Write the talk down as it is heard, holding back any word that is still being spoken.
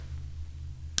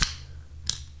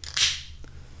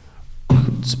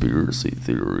conspiracy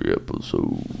theory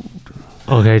episode.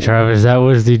 Okay, Travis, that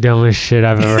was the dumbest shit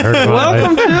I've ever heard.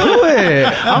 Welcome to it.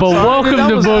 Welcome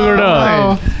to Boogered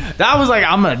Up. That was like,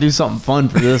 I'm gonna do something fun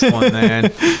for this one,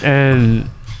 man. And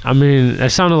I mean,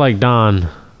 it sounded like Don.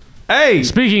 Hey,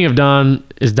 Speaking of Don,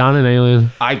 is Don an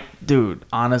alien? dude,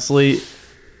 honestly,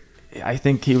 I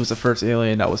think he was the first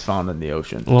alien that was found in the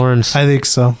ocean. Lawrence? I think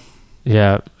so.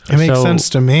 Yeah. It makes sense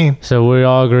to me. So we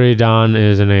all agree Don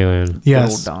is an alien.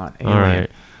 Yes. Good old Don, All alien.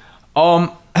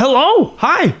 right. Hello,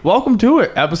 hi, welcome to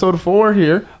it. Episode 4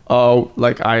 here.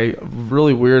 Like I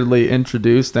really weirdly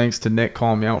introduced, thanks to Nick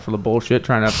calling me out for the bullshit,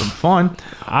 trying to have some fun.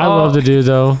 I love to do,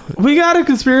 though. We got a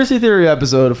conspiracy theory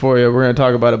episode for you. We're going to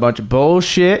talk about a bunch of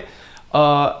bullshit.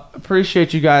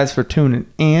 Appreciate you guys for tuning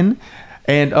in.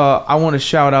 And I want to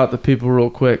shout out the people real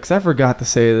quick, because I forgot to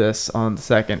say this on the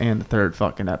second and the third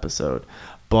fucking episode.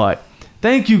 But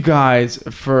thank you guys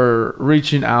for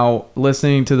reaching out,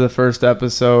 listening to the first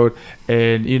episode,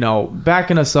 and, you know,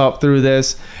 backing us up through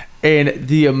this. And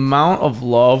the amount of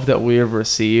love that we have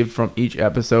received from each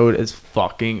episode is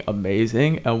fucking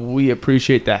amazing, and we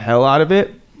appreciate the hell out of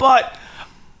it. But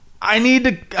I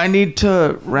need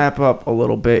to wrap up a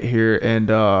little bit here,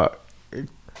 and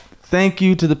thank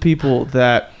you to the people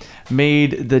that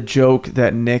made the joke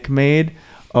that Nick made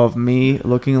of me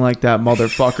looking like that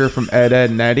motherfucker from Ed,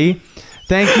 Edd n Eddy.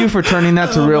 Thank you for turning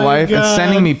that to real life and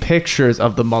sending me pictures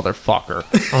of the motherfucker.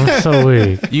 I'm so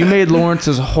weak. You made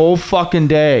Lawrence's whole fucking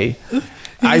day.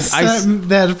 He sent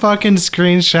that fucking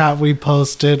screenshot we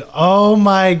posted. Oh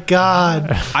my god!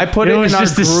 I put it It was in our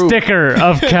just a group. sticker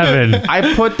of Kevin.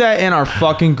 I put that in our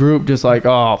fucking group, just like,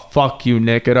 oh, fuck you,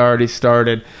 Nick. It already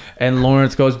started. And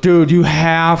Lawrence goes, dude, you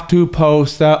have to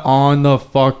post that on the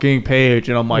fucking page.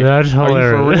 And I'm like, That's are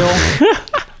hilarious. you for real?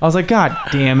 I was like, God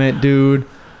damn it, dude.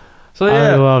 So I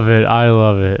yeah, love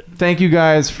it. thank you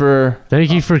guys for... Thank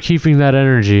you for keeping that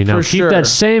energy. Now For keep sure. that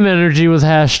same energy with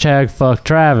hashtag fuck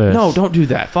Travis. No, don't do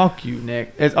that. Fuck you,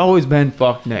 Nick. It's always been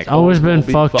fuck Nick. Always been will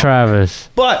be fuck Travis.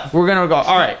 But we're going to go,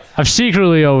 all right. I've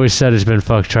secretly always said it's been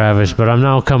fuck Travis, but I'm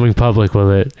now coming public with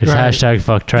it. It's Right. hashtag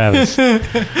fuck Travis.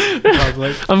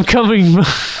 I'm coming.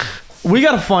 We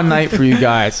got a fun night for you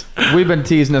guys. We've been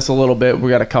teasing this a little bit. We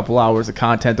got a couple hours of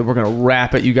content that we're going to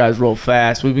wrap at you guys real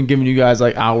fast. We've been giving you guys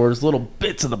like hours, little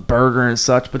bits of the burger and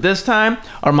such. But this time,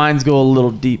 our minds go a little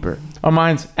deeper. Our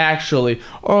minds actually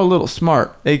are a little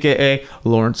smart, a.k.a.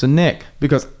 Lawrence and Nick.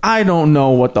 Because I don't know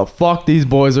what the fuck these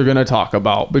boys are going to talk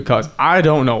about. Because I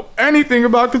don't know anything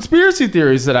about conspiracy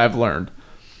theories that I've learned.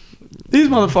 These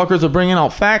motherfuckers are bringing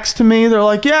out facts to me. They're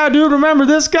like, yeah, dude, remember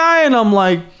this guy? And I'm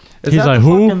like... He's like,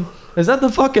 who? Is that the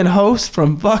fucking host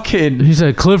from fucking... He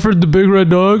said Clifford the Big Red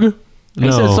Dog.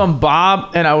 He said some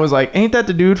Bob, and I was like, ain't that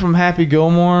the dude from Happy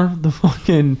Gilmore? The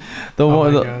fucking...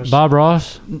 Bob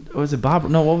Ross. Was it Bob?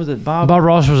 No, what was it? Bob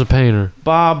Ross was a painter.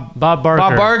 Bob Barker.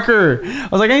 Bob Barker. I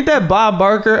was like, ain't that Bob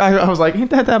Barker? I was like,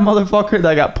 ain't that motherfucker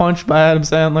that got punched by Adam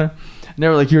Sandler? And they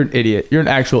were like, you're an idiot. You're an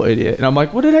actual idiot. And I'm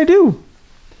like, what did I do?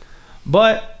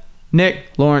 But, Nick,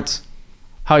 Lawrence...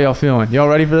 How y'all feeling? Y'all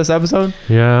ready for this episode?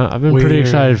 Yeah, I've been pretty Weird.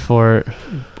 excited for it.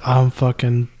 I'm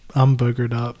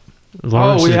boogered up.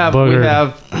 Lawrence we is have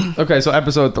boogered. okay, so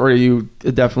episode 3, you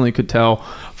definitely could tell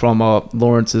from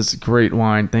Lawrence's great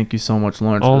wine. Thank you so much,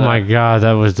 Lawrence. Oh for that. my god,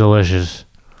 that was delicious.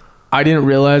 I didn't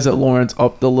realize that Lawrence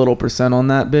upped the little percent on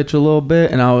that bitch a little bit,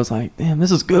 and I was like, damn,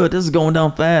 this is good. This is going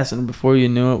down fast. And before you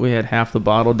knew it, we had half the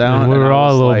bottle down. And we and were I all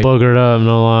a was little like, boogered up,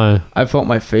 no lie. I felt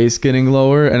my face getting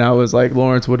lower, and I was like,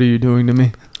 Lawrence, what are you doing to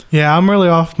me? Yeah, I'm really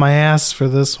off my ass for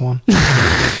this one.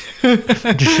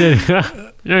 Just sitting.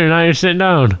 No, you're not. You're sitting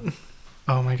down.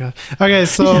 Oh my god. Okay, Oh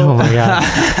so my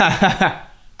god.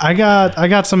 I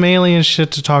got some alien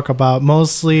shit to talk about.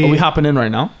 Mostly. Are we hopping in right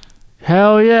now?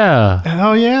 Hell yeah.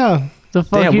 Hell yeah. The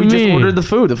fuck Damn, you we mean? just ordered the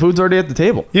food. The food's already at the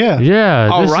table. Yeah. Yeah.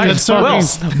 All this right. is Well,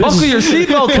 fucking buckle your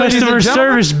seatbelts, ladies customer and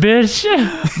gentlemen. service,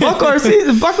 bitch.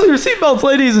 Buckle your seatbelts,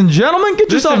 ladies and gentlemen. Get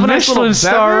This is yourself a a nice little Michelin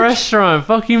star beverage. restaurant.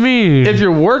 Fuck you mean? If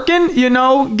you're working, you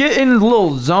know, get in a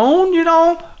little zone, you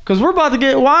know, because we're about to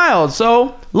get wild.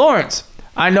 So, Lawrence,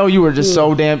 I know you were just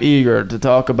so damn eager to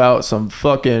talk about some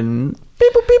fucking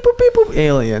beep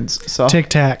aliens. So Tic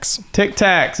Tacs. Tic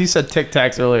Tacs. You said Tic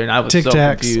Tacs earlier, and I was Tic so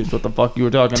Tacs. confused what the fuck you were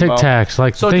talking Tic about. Tacs,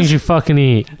 like So the things just- you fucking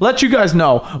eat. Let you guys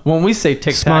know, when we say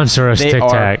Tic Tacs, Sponsor us, they Tic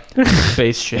are Tac.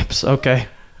 spaceships, okay?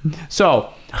 So,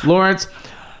 Lawrence,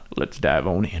 let's dive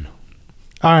on in.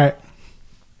 All right.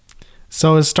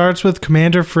 So it starts with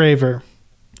Commander Fravor.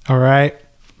 All right.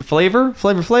 Flavor?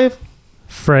 Fravor.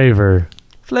 Flavor.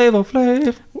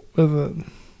 With a,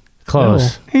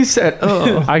 Close. He said,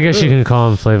 oh. I guess you can call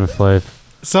him Flavor Flav.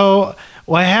 So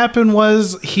What happened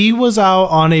was he was out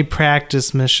on a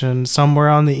practice mission somewhere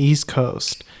on the East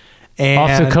Coast. And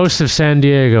Off the coast of San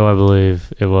Diego, I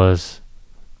believe it was.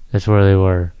 That's where they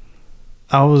were.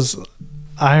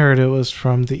 I heard it was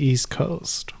from the East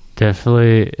Coast.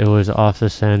 Definitely, it was off the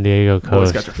San Diego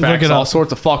Boys coast. got your facts all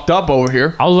sorts of fucked up over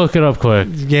here. I'll look it up quick.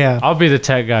 Yeah. I'll be the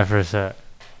tech guy for a sec.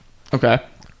 Okay.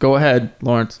 Go ahead,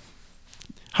 Lawrence.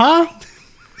 Huh?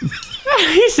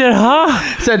 He said,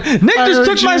 huh? Said, Nick just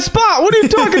took my spot. What are you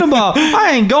talking about?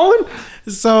 I ain't going.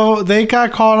 So they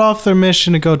got called off their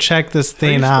mission to go check this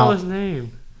thing How out. do you spell his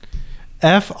name?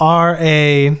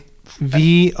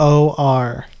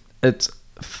 FRAVOR. It's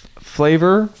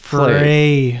Flavor.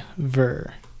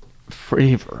 Fravor.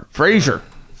 Fraser.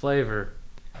 Flavor.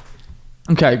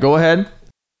 Okay, go ahead.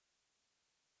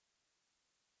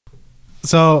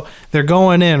 So they're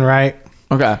going in, right?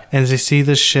 Okay. And they see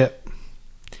the ship,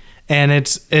 and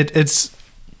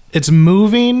it's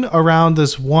moving around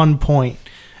this one point.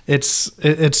 It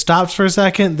stops for a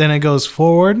second, then it goes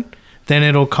forward, then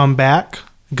it'll come back,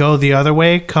 go the other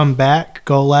way, come back,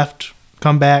 go left,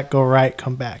 come back, go right,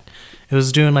 come back. It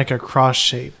was doing like a cross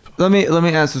shape. Let me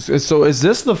ask this. So is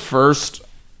this the first?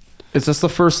 Is this the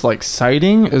first like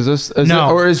sighting? Is this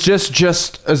or is this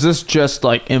just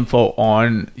like info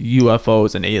on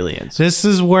UFOs and aliens? This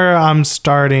is where I'm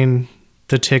starting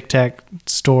the Tic Tac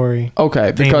story.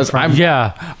 Okay, because I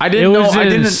didn't know.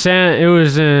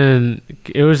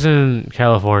 It was in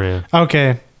California.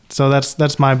 Okay, so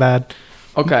that's my bad.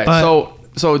 Okay, But-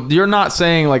 so you're not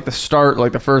saying like the start,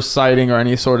 like the first sighting or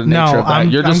any sort of nature of that.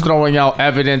 You're just throwing out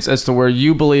evidence as to where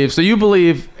you believe. So you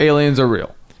believe aliens are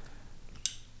real.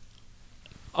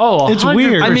 Oh, It's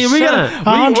weird. I mean, we're not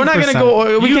gonna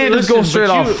go. We can't just go straight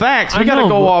off facts. We gotta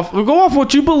go off. We go off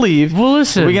what you believe. Well,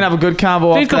 listen. We can have a good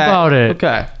convo. Think off that. about it.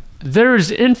 Okay. There's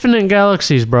infinite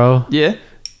galaxies, bro. Yeah.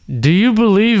 Do you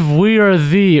believe we are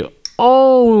the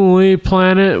only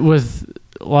planet with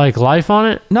like life on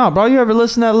it? No, bro. You ever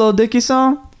listen to that Lil Dicky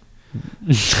song?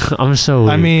 I'm so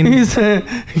weak. I mean, He said,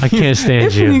 I can't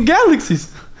stand you. Infinite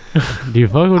galaxies. Do you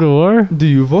fuck with the war? Do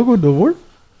you fuck with the word?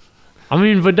 I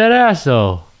mean, but that ass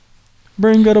though.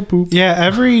 Brain got a poop. yeah,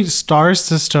 every star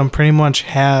system pretty much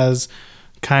has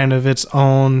kind of its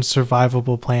own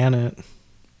survivable planet.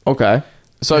 Okay.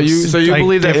 So It's you like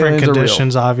believe that different aliens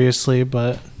conditions, obviously,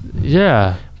 but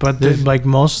Yeah. like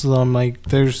most of them, like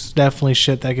there's definitely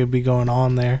shit that could be going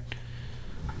on there.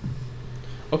 are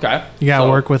real? Okay. You gotta So-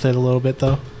 work with it a little bit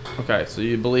though. Okay, so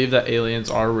you believe that aliens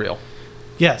are real.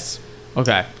 Yes.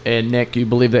 Okay. And Nick, you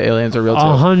believe that aliens are real too.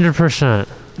 100%.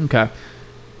 Okay.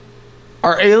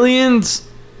 Are aliens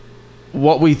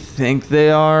what we think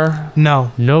they are?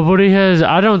 No. Nobody has.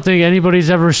 I don't think anybody's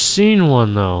ever seen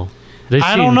one though.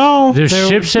 I don't know. There's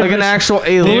ships Like an actual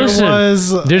alien?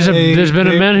 Listen, there's been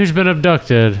a man who's been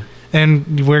abducted.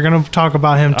 and we're gonna talk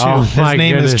about him too. Oh, His my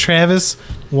name goodness. is Travis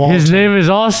Walton. His name is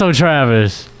also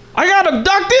Travis. I got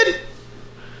abducted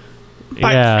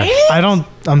by Yeah. aliens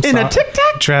I'm in sorry. a Tic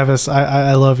Tac? Travis,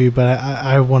 I love you, but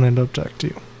I wanted to abduct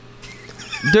you.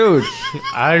 Dude,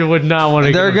 I would not want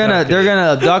to. they're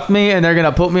gonna abduct me and they're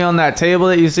gonna put me on that table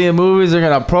that you see in movies. They're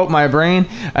gonna probe my brain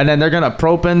and then they're gonna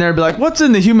probe in there and be like, what's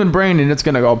in the human brain? And it's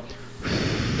gonna go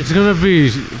It's gonna be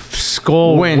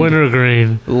skull Wind.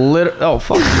 wintergreen. oh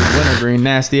fuck you, wintergreen,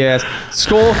 nasty ass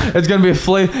skull. It's gonna be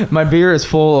a my beer is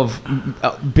full of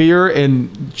beer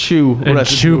and chew And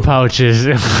chew pouches.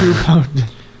 chew pouch.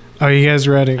 Are you guys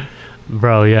ready?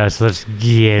 Bro, yes, let's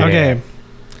get it. Okay.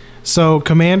 So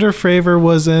Commander Fravor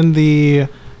was in the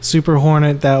Super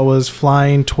Hornet that was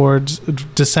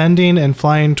descending and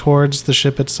flying towards the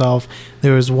ship itself.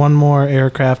 There was one more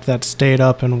aircraft that stayed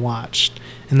up and watched,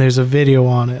 and there's a video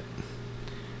on it,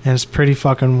 and it's pretty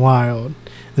fucking wild.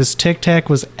 This Tic Tac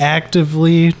was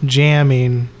actively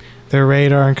jamming their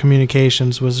radar and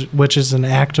communications, which is an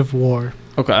act of war.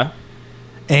 Okay.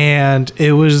 And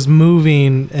it was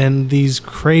moving in these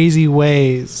crazy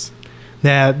ways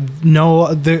that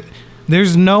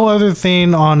there's no other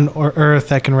thing on Earth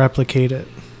that can replicate it.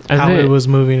 And how it was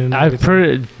moving and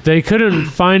everything. they couldn't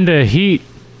find a heat.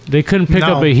 They couldn't pick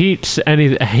up a heat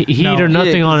or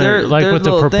nothing on it, like with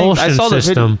the propulsion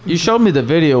system. You showed me the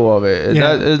video of it.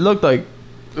 Yeah. It looked like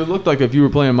if you were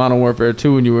playing Modern Warfare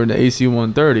 2 and you were in the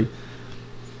AC-130.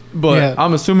 But Yeah.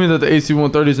 I'm assuming that the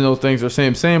AC-130s and those things are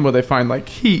same, but they find like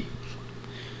heat.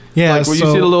 Yeah, Like when you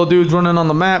see the little dudes running on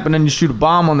the map and then you shoot a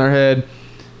bomb on their head,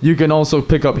 you can also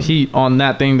pick up heat on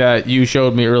that thing that you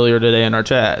showed me earlier today in our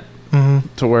chat. Mhm.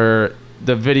 To where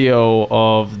the video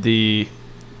of the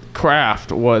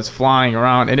craft was flying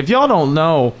around. And if y'all don't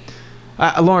know,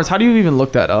 Lawrence, how do you even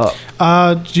look that up?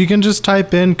 You can just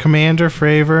type in Commander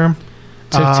Fravor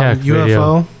Tic Tac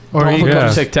UFO, Or don't look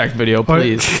up Tic Tac video,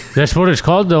 please. That's what it's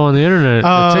called though on the internet.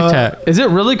 Tic Tac. Is it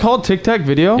really called Tic Tac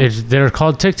video? They're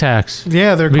called Tic Tacs.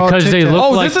 Yeah, they're called because they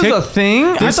look like. This is a thing.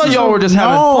 I thought y'all were just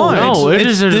having fun. No,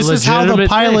 this is how the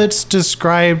pilots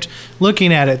described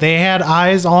looking at it. They had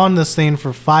eyes on this thing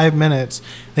for 5 minutes.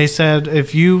 They said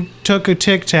if you took a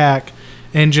Tic Tac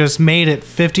and just made it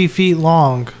 50 feet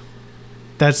long,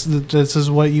 this is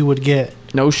what you would get.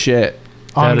 No shit.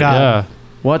 On God. Yeah.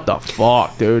 What the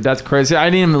fuck, dude? That's crazy. I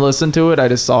didn't even listen to it. I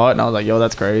just saw it and I was like, yo,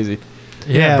 that's crazy.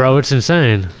 Yeah, bro, it's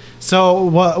insane. So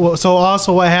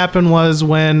what happened was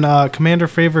when Commander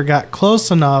Fravor got close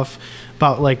enough,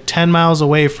 about like 10 miles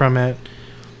away from it,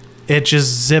 it just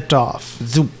zipped off.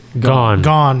 Zoop.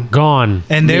 Gone.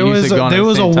 And there was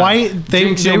a white they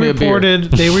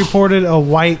reported a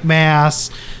white mass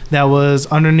that was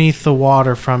underneath the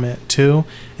water from it too,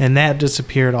 and that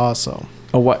disappeared also.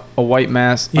 A white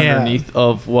mass underneath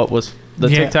of what was the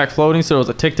Tic Tac floating. So it was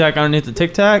a Tic Tac underneath the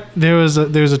Tic Tac. There was a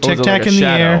Tic Tac in the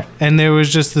air, and there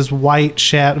was just this white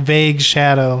vague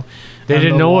shadow. They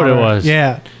didn't know what it was.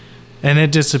 Yeah, and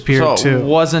it disappeared too. It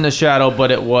wasn't a shadow,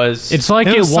 but it was. It's like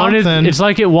it wanted. Something. It's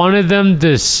like it wanted them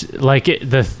to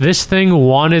this thing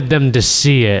wanted them to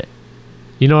see it.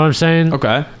 You know what I'm saying?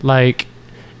 Okay. Like,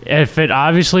 if it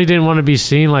obviously didn't want to be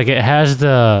seen, like it has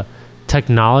the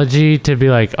technology to be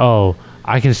like, oh,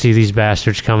 I can see these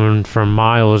bastards coming from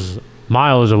miles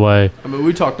away. I mean,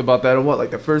 we talked about that in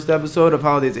the first episode of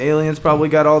how these aliens probably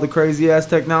got all the crazy ass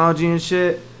technology and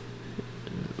shit.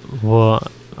 Well,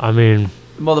 I mean,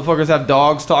 motherfuckers have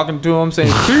dogs talking to them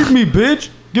saying, "Feed me, bitch!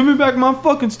 Give me back my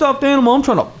fucking stuffed animal. I'm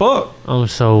trying to fuck." I'm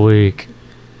so weak.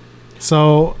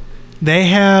 So they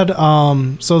had,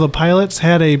 so the pilots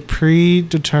had a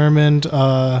predetermined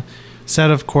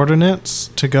set of coordinates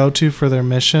to go to for their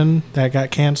mission that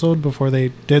got canceled before they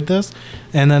did this,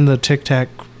 and then the Tic Tac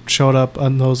showed up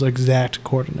on those exact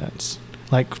coordinates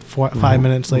like 5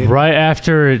 minutes later. Right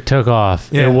after it took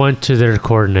off, it went to their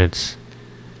coordinates.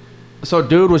 So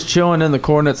dude was chilling in the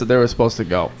coordinates that they were supposed to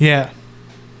go. Yeah.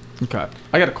 Okay.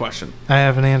 I got a question. I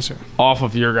have an answer. Off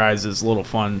of your guys' little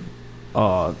fun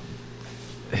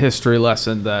history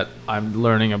lesson that I'm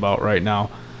learning about right now.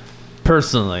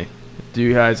 Personally, do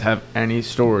you guys have any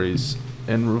stories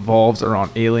and revolves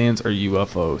around aliens or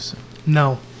UFOs?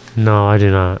 No. No, I do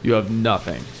not. You have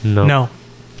nothing? No.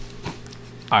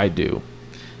 I do.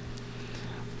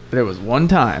 There was one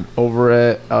time I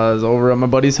was over at my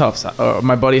buddy Huff's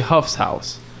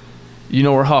house. You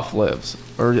know where Huff lives,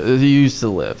 or he used to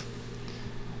live.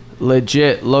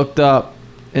 Legit looked up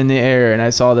in the air and I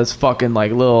saw this fucking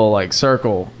little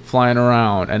circle flying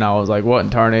around, and I was like, what in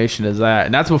tarnation is that?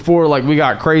 And that's before we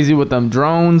got crazy with them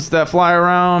drones that fly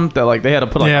around that they had to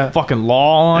put a fucking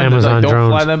law on. Amazon don't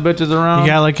drones. Fly them bitches around. You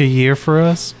got a year for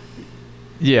us?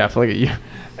 Yeah, for a year.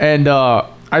 And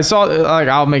I saw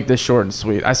I'll make this short and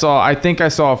sweet. I think I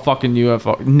saw a fucking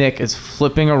UFO. Nick is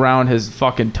flipping around his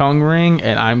fucking tongue ring,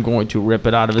 and I'm going to rip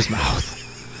it out of his mouth.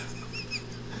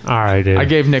 All right, dude. I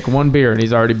gave Nick one beer and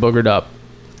he's already boogered up.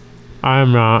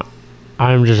 I'm not.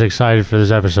 I'm just excited for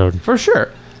this episode. For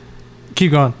sure.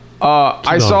 Keep going.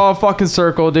 I saw a fucking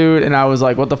circle, dude, and I was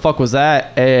like, what the fuck was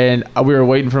that? And we were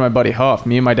waiting for my buddy Huff.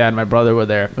 Me and my dad and my brother were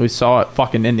there. We saw it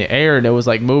fucking in the air, and it was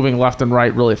moving left and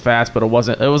right really fast, but it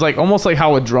wasn't. It was almost like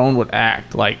how a drone would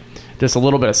act, just a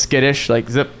little bit of skittish, zip,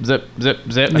 zip, zip,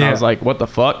 zip. And I was like, what the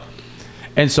fuck?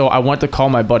 And so I went to call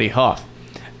my buddy Huff,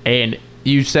 and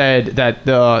you said that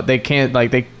they can't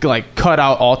they cut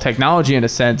out all technology in a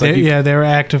sense. They were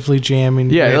actively jamming.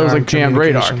 Yeah, it was jammed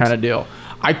radar kind of deal.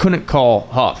 I couldn't call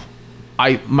Huff.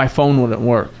 My phone wouldn't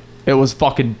work. It was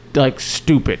fucking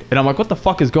stupid, and I'm like, what the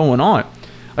fuck is going on?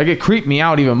 It creeped me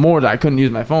out even more that I couldn't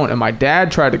use my phone. And my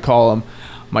dad tried to call him.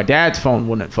 My dad's phone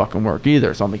wouldn't fucking work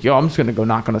either. So I'm like, yo, I'm just gonna go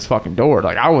knock on his fucking door.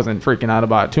 I wasn't freaking out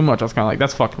about it too much. I was kind of like,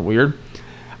 that's fucking weird.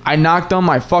 I knocked on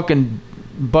my fucking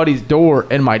buddy's door,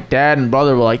 and my dad and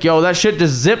brother were like, yo, that shit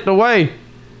just zipped away.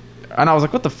 And I was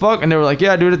like, what the fuck? And they were like,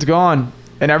 yeah, dude, it's gone.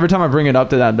 And every time I bring it up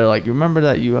to them, they're like, you remember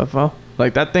that UFO?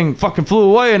 That thing fucking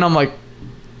flew away. And I'm like,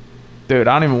 dude,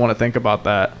 I don't even want to think about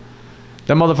that.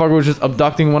 That motherfucker was just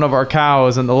abducting one of our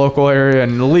cows in the local area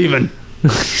and leaving.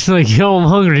 He's like, yo, I'm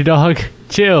hungry, dog.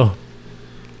 Chill.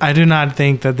 I do not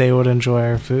think that they would enjoy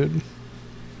our food.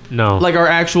 No. Our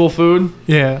actual food?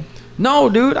 Yeah. No,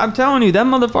 dude, I'm telling you, that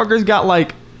motherfucker's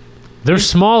got They're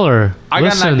smaller.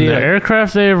 Got an idea. The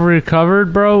aircraft they have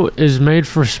recovered, bro, is made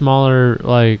for smaller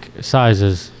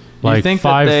sizes.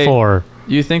 5'4".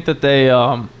 You think that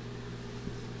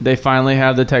they finally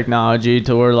have the technology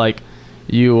to where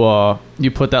you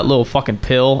put that little fucking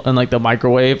pill in the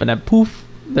microwave and then poof,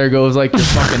 There goes like your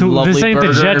fucking lovely This ain't the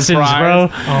burger and Jetsons, fries. bro.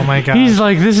 Oh my god. He's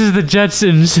like, this is the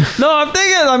Jetsons. No, I'm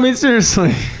thinking. I mean,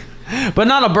 seriously, but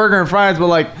not a burger and fries, but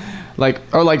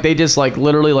like they just like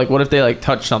literally like what if they like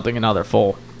touch something and now they're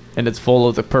full and it's full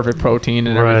of the perfect protein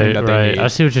and everything that they need. I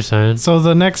see what you're saying. So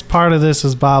the next part of this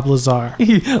is Bob Lazar.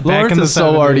 Lawrence in the is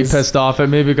so already 70s. pissed off at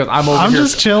me because I'm over I'm here.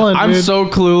 just chilling, I'm dude. so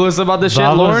clueless about this shit.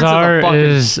 Bob Lawrence Lazar is a fucking.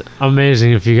 is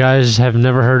amazing. If you guys have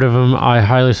never heard of him, I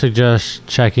highly suggest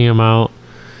checking him out.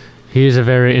 He is a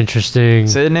very interesting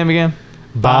Say the name again.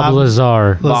 Bob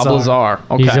Lazar. Bob Lazar.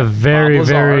 Okay. He's a very, Bob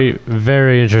Lazar. very,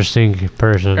 very interesting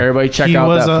person. Everybody check he out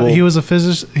was that fool. he was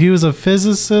a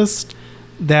physicist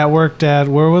that worked at,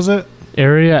 where was it?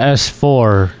 Area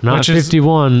S4, not Which is-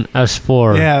 51,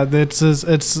 S4. Yeah,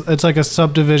 it's like a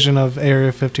subdivision of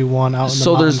Area 51 out in the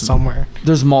So mountains there's- somewhere.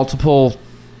 There's multiple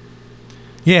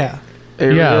Yeah.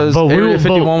 areas. but Area but-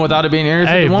 51 without it being Area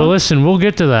Hey, 51. but listen, we'll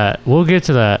get to that.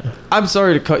 I'm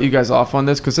sorry to cut you guys off on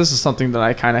this because this is something that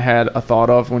I kind of had a thought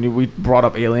of when we brought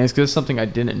up aliens because it's something I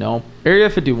didn't know. Area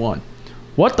 51.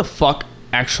 What the fuck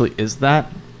actually is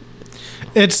that?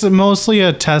 It's mostly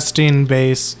a testing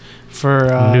base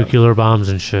for Nuclear bombs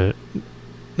and shit.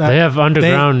 They have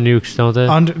underground nukes, don't they?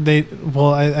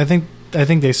 I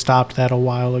think they stopped that a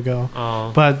while ago.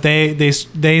 Oh. But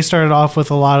they started off with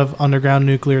a lot of underground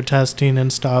nuclear testing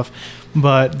and stuff,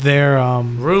 but they're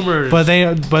Rumors.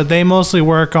 but they mostly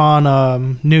work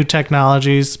on new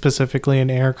technologies, specifically in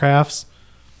aircrafts.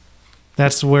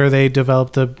 That's where they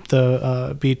developed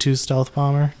the B-2 stealth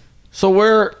bomber. So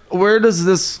where does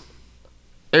this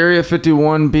Area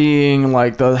 51 being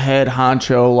like the head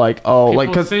honcho like People like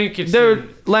because think it's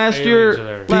last aliens year are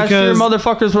there. Because-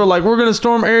 motherfuckers were like we're gonna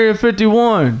storm Area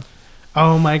 51.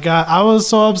 Oh my god, I was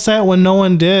so upset when no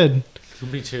one did.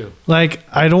 Me too. Like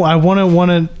I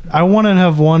wouldn't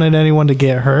have wanted anyone to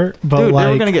get hurt, but Dude, like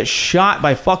they were gonna get shot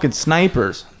by fucking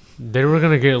snipers. They were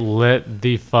gonna get lit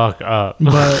the fuck up.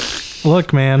 but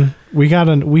look, man, we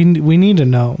need to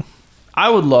know. I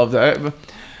would love that.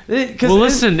 Well,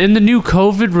 listen, in the new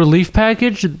COVID relief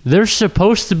package, they're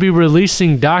supposed to be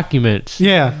releasing documents.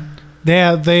 Yeah.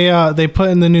 They put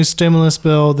in the new stimulus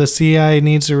bill. The CIA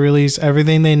needs to release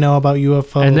everything they know about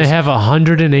UFOs. And they have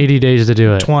 180 days to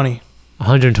do it. 20,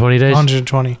 120 days?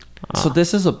 120. So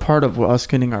this is a part of us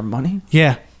getting our money?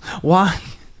 Yeah. Why?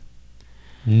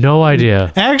 No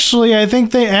idea. Actually, I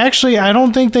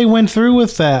don't think they went through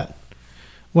with that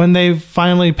when they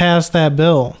finally passed that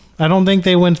bill. I don't think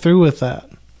they went through with that.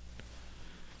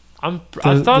 I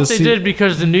The- thought the they C- did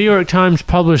because the New York Times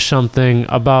published something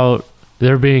about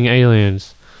there being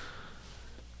aliens.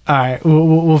 All right,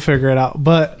 we'll figure it out.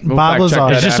 But We'll Bob fact check Lazar,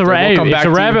 that It's just after. We'll come it's back a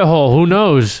to rabbit you. hole. Who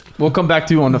knows? We'll come back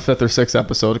to you on the 5th or 6th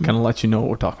episode to kind of let you know what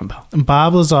we're talking about.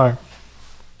 Bob Lazar.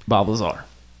 Bob Lazar.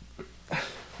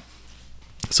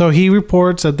 So he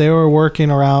reports that they were working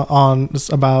around on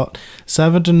about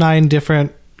 7 to 9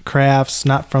 different crafts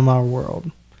not from our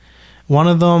world. One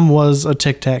of them was a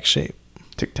Tic Tac shape.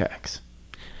 Tic Tacs.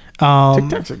 Tic Um,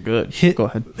 Tacs are good. Go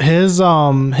ahead.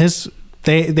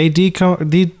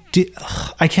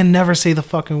 I can never say the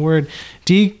fucking word.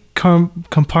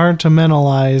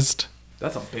 Compartmentalized.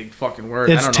 That's a big fucking word.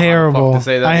 It's terrible.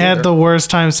 I had the worst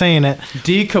time saying it.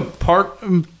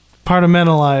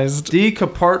 Compartmentalized.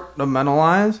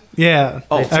 Decompartmentalized? Yeah.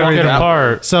 Oh, They took everything. it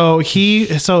apart. So Put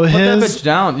that his bitch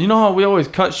down. You know how we always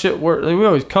cut we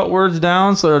always cut words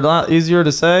down so they're a lot easier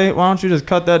to say? Why don't you just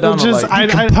cut that down to Just- like...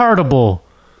 Compartable.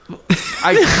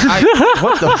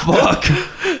 what the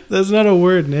fuck? that's not a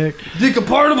word, Nick.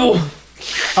 Decompartable.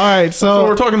 All right, So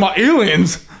we're so talking about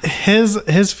aliens.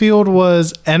 his field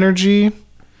was energy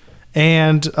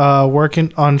and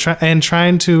working on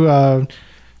trying to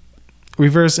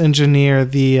reverse engineer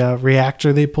the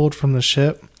reactor they pulled from the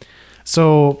ship.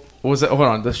 So, What was it? Hold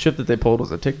on. The ship that they pulled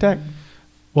was a Tic Tac?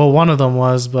 well, one of them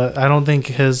was, but I don't think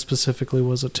his specifically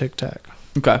was a Tic Tac.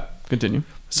 Okay. Continue.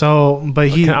 So,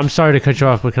 but I'm sorry to cut you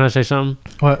off, but can I say something?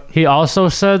 what? He also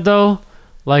said, though,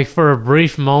 like for a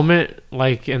brief moment,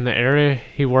 like in the area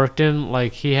he worked in,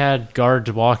 like he had guards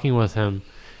walking with him,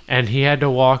 and he had to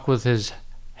walk with his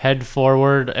head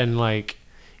forward and like,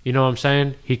 you know what I'm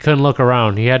saying? He couldn't look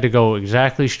around. He had to go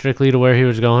exactly strictly to where he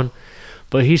was going.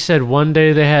 But he said one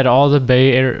day they had all the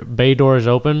bay doors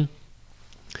open,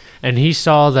 and he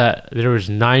saw that there was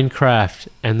 9 craft,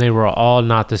 and they were all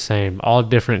not the same, all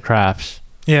different crafts.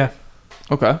 Yeah.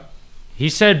 Okay. He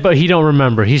said, but he don't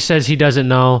remember. He says he doesn't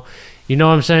know. You know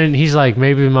what I'm saying? He's like,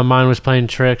 maybe my mind was playing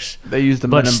tricks. They used the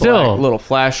But Men in still- Black little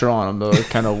flasher on him to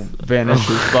kind of vanish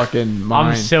his fucking mind.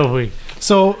 I'm so weak.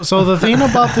 So the thing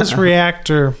about this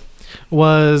reactor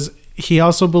was he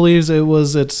also believes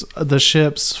it's the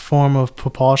ship's form of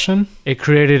propulsion. It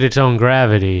created its own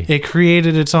gravity. It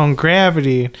created its own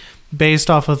gravity based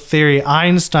off a theory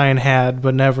Einstein had,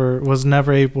 but was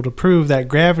never able to prove, that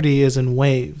gravity is in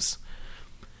waves.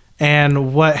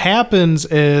 And what happens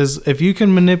is, if you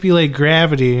can manipulate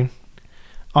gravity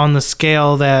on the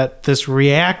scale that this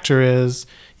reactor is,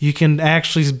 you can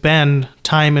actually bend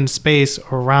time and space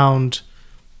around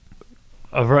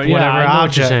whatever I know what you're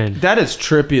object. saying. That is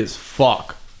trippy as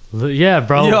fuck. Yeah,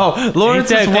 bro. Yo,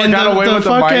 Lawrence Ain't just that- got away with the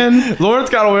mic. fucking- Lawrence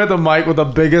got away with the mic with the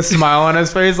biggest smile on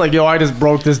his face. Like, yo, I just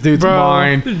broke this dude's Bro.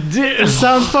 mind. It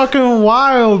sounds fucking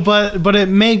wild, but it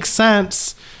makes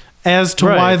sense as to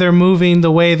Right. why they're moving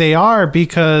the way they are,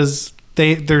 because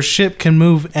their ship can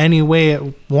move any way at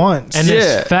once. And Yeah.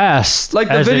 it's fast. Like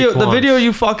the as it video wants.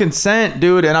 you fucking sent,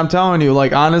 dude. And I'm telling you,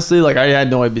 like, honestly, like I had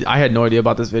no idea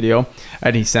about this video,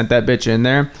 and he sent that bitch in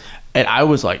there, and I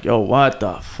was like, yo, what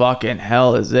the fucking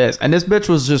hell is this? And this bitch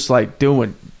was just like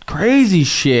doing crazy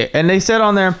shit. And they said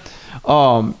on there,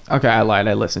 okay, I lied,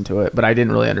 I listened to it, but I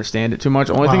didn't really understand it too much.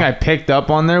 The only thing I picked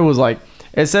up on there was like,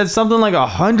 it said something like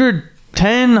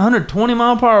 120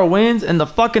 mile per hour winds, and the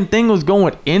fucking thing was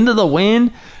going into the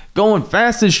wind, going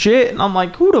fast as shit. And I'm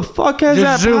like, who the fuck has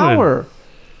Just that zooming. power?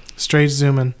 Straight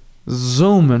zooming.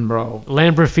 Zooming, bro.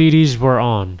 Lamborghinis were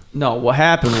on. No, what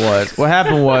happened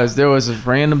was there was this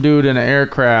random dude in an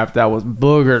aircraft that was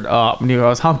boogered up, and he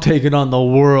goes, I'm taking on the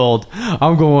world.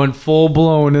 I'm going full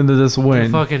blown into this He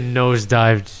wind. fucking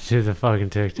nosedived to the fucking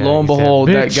TikTok. Lo and He said, behold,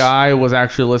 that "Bitch." guy was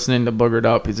actually listening to Boogered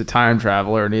Up. He's a time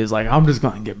traveler, and he's like, I'm just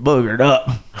going to get boogered up.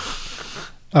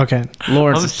 Okay.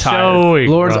 Lawrence I'm is tired. so weak,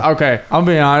 Lawrence, bro. okay, I'm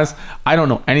being honest. I don't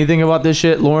know anything about this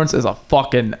shit. Lawrence is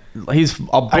he's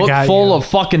a book got full you. of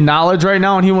fucking knowledge right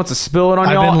now, and he wants to spill it on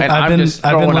y'all, and I'm just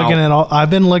throwing out. I've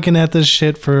been looking at this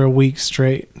shit for a week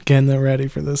straight, getting it ready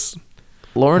for this.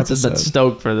 Lawrence has been episode.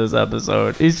 stoked for this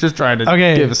episode. He's just trying to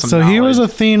Okay, give us some so knowledge. here was a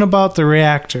thing about the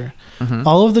reactor. Mm-hmm.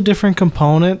 All of the different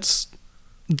components,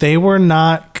 they were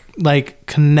not like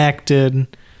connected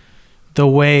the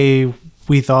way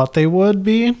we thought they would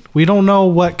be. We don't know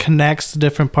what connects the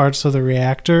different parts of the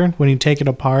reactor when you take it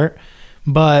apart,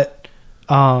 but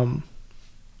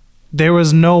there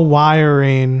was no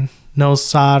wiring, no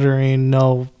soldering,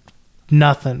 no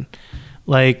nothing.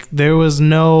 Like there was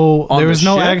no On the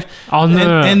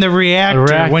ship? in the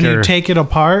reactor when you reactor. take it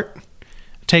apart,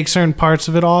 take certain parts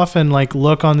of it off and like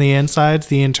look on the insides,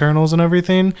 the internals and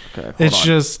everything. Okay, hold It's on.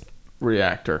 just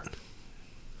reactor.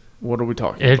 What are we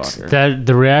talking It's about here? that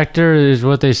the reactor is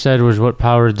what they said was what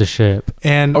powered the ship.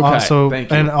 and Okay,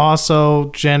 thank you. also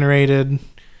generated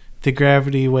the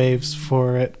gravity waves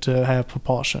for it to have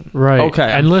propulsion. Right. Okay,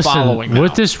 And I'm listen, following now.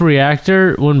 with this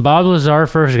reactor, when Bob Lazar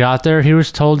first got there, he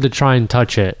was told to try and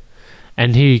touch it.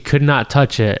 And he could not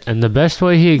touch it. And the best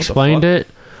way he explained fuck? it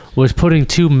was putting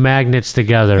two magnets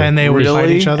together. And they would fight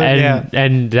Really? each other. and, Yeah.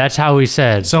 and that's how he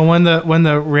said. So when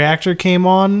the reactor came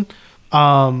on,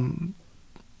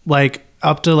 like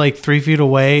up to like 3 feet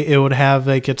away, it would have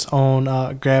like its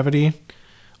own gravity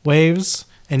waves,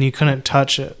 and you couldn't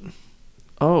touch it.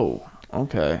 Oh,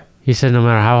 okay. He said no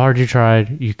matter how hard you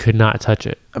tried, you could not touch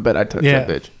it. I bet I touched Yeah.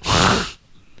 that bitch.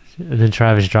 And then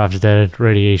Travis drops dead.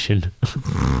 Radiation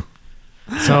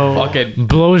So Fucking.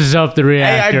 blows up the Hey,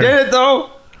 I reactor. did it though.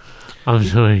 I'm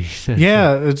sorry.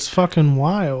 yeah, it's fucking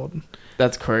wild.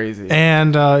 That's crazy.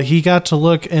 And he got to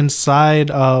look inside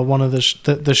one of the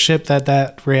ship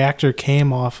that reactor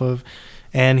came off of,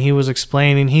 and he was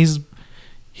explaining.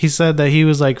 He said that he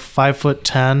was like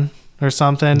 5'10" or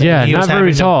something. Yeah, and he not was very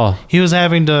having to- tall. He was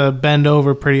having to bend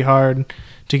over pretty hard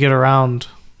to get around.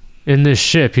 In this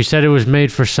ship, he said it was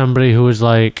made for somebody who was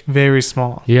like, Very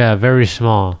small. yeah, very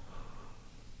small.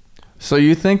 So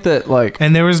you think that like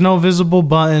And there was no visible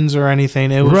buttons or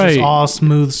anything. It was just Right. all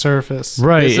smooth surface.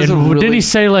 Right. This is And a didn't really- he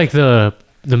say like the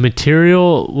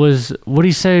material was, what did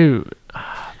he say?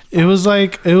 It was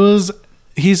like,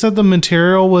 he said the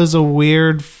material was a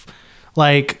weird,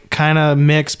 like, kind of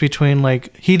mix between,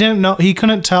 like, he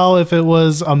couldn't tell if it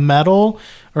was a metal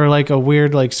or, like, a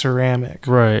weird, like, ceramic.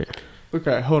 Right.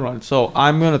 Okay, hold on. So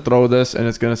I'm gonna throw this, and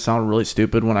it's gonna sound really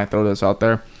stupid when I throw this out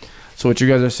there. So what you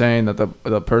guys are saying that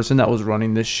the person that was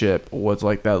running this ship was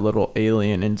like that little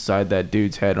alien inside that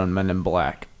dude's head on Men in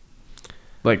Black,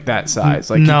 like that size.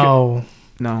 Like no.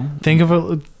 no. Think of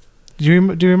it. Do you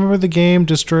remember the game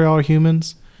Destroy All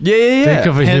Humans? Yeah. Think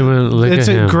of a human, look It's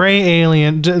at a him. gray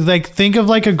alien. Like, think of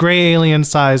like a gray alien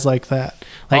size like that.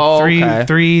 like Oh, okay.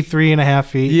 3.5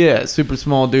 feet, Yeah, super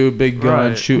small dude, big gun,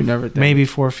 Right. shooting everything. maybe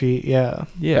 4 feet. Yeah,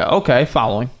 Yeah, okay,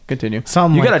 following. Continue.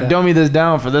 something You like gotta that. dummy this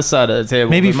down for this side of the table.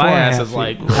 Maybe but my 4.5 ass feet. is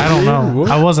like, I don't know.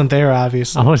 I wasn't there,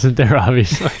 obviously. I wasn't there,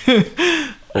 obviously.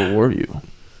 or were you?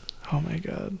 Oh my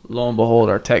god. Lo and behold,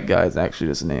 our tech guy is actually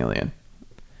just an alien.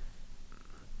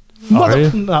 Are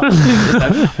you? No.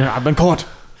 I've been caught.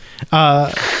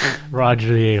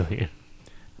 Roger the alien.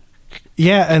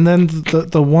 Yeah, and then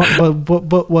the one,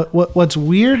 but what's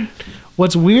weird?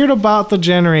 What's weird about the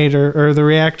generator or the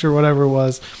reactor, whatever it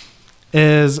was,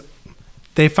 is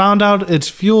they found out its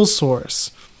fuel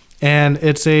source, and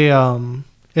it's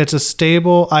a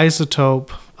stable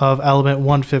isotope of element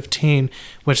 115,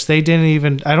 which they didn't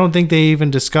even. I don't think they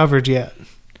even discovered yet.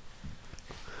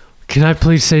 Can I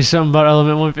please say something about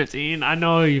element 115? I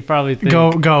know you probably think.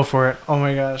 Go for it. Oh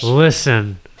my gosh.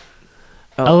 Listen.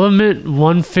 Oh. Element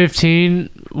 115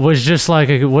 was just like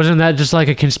wasn't that just like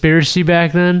a conspiracy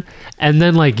back then? And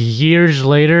then like years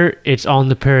later, it's on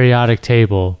the periodic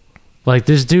table. Like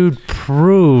this dude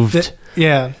proved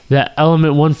Yeah. that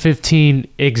element 115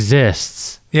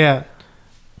 exists. Yeah,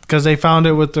 because they found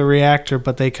it with the reactor,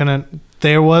 but they couldn't.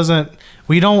 There wasn't.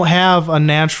 We don't have a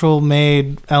natural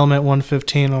made element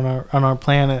 115 on our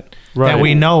planet that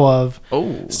we know of.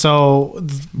 Oh. So,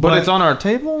 But it's on our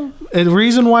table? the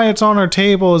reason why it's on our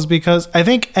table is because I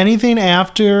think anything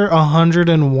after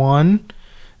 101,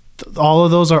 all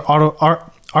of those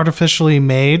are artificially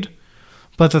made.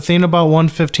 But the thing about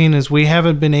 115 is we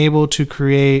haven't been able to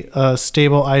create a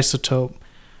stable isotope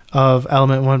of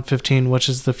element 115, which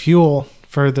is the fuel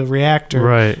for the reactor.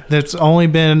 Right. There's only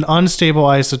been unstable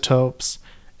isotopes,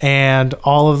 and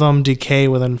all of them decay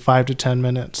within 5 to 10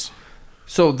 minutes.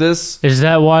 So this Is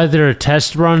that why their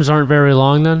test runs aren't very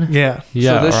long then? Yeah.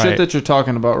 Yeah, so this right. shit that you're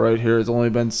talking about right here has only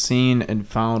been seen and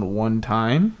found one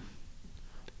time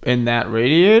in that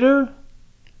radiator?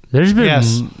 There's been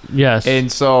Yes. yes. And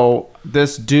so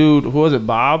this dude, who was it?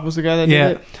 Bob was the guy that Yeah.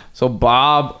 did it? So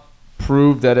Bob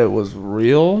proved that it was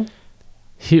real.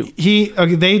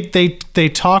 They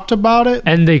talked about it,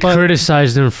 And they but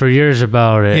criticized him for years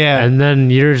about it. Yeah. And then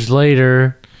years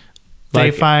later,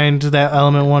 they like, find that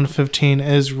element 115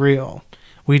 is real.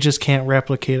 We just can't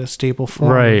replicate a stable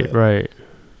form. right, of it. right.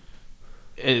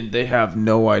 And they have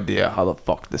no idea how the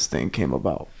fuck this thing came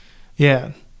about. Yeah.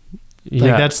 Like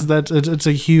Yeah. that's it's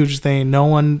a huge thing. No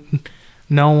one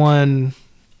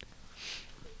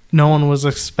was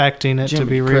expecting it to Jiminy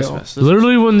be real. Christmas. This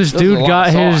Literally, when this this is a dude lot got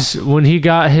of his sauce. when he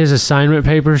got his assignment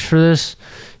papers for this,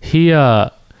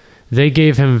 they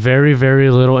gave him very, very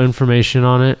little information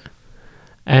on it,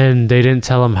 and they didn't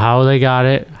tell him how they got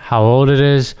it, how old it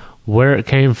is, where it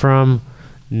came from,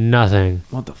 nothing.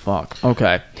 What the fuck?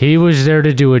 Okay. He was there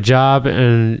to do a job,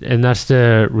 and that's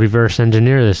to reverse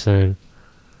engineer this thing.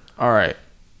 All right.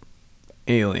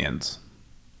 Aliens.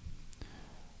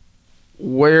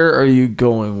 Where are you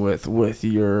going with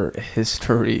your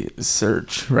history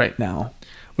search right now?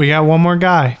 We got one more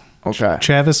guy, Okay.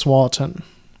 Travis Walton.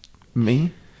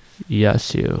 Me?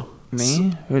 Yes, you.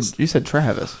 Me? You said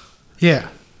Travis. Yeah.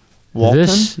 Walton?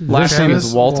 This Last name is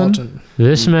Travis Walton?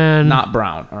 This man Not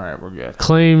Brown. All right, we're good.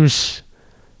 claims.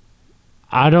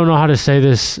 I don't know how to say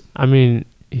this. I mean,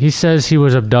 he says he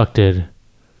was abducted.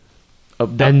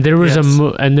 And there was Yes.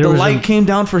 the light came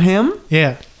down for him?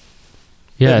 Yeah.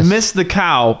 yes. It missed the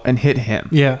cow and hit him.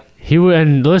 Yeah.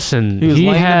 And listen, He was laying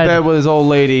in had bed with his old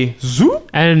lady. Zoop.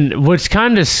 and what's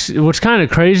kind of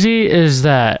crazy is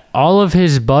that all of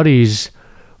his buddies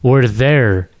were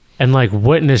there and like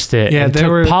witnessed it Yeah, and they took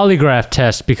were- polygraph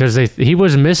tests because he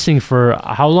was missing for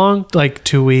how long? Like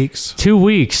 2 weeks. 2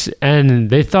 weeks, and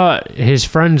they thought his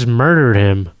friends murdered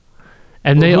him,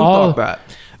 and they Who all thought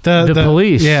that? The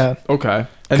police. Yeah. Okay.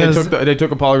 And they 'Cause- took, they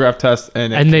took a polygraph test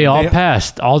and they all They-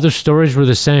 passed. All their stories were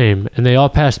the same, and they all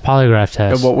passed polygraph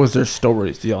And tests. what was their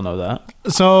stories? Do y'all know that?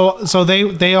 So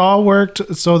they all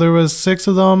worked. So there was 6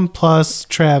 of them plus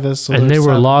Travis. So And they there's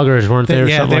were 7. loggers, weren't they? Or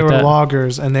Yeah, something they like were that?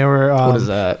 loggers, and they were. What is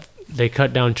that? They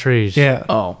cut down trees. Yeah.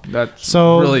 Oh, that's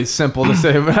So- really simple to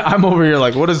say. I'm over here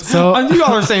like, what is? So- you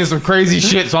all are saying some crazy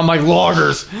shit. So I'm like,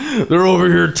 loggers. They're over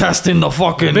here testing the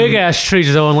fucking Big ass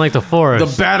trees though, in like the the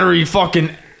forest. battery fucking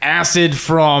acid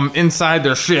from inside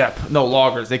their ship. No,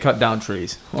 loggers. They cut down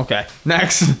trees. Okay,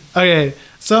 next. Okay.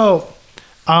 So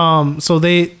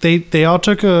they all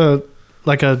took a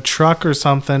truck or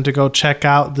something to go check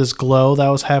out this glow that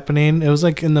was happening. It was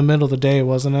like in the middle of the day,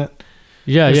 wasn't it?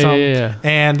 yeah, Or yeah, something. yeah, yeah.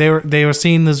 And they were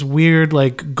seeing this weird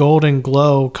like golden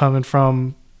glow coming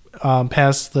from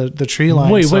past the tree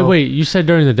line. Wait. You said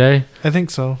during the day? I think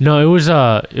so. No, it was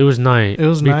night. It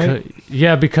was night?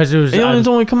 Yeah, because it was. Aliens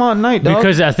only come out at night, dog.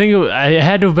 Because I think it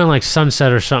had to have been like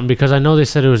sunset or something. Because I know they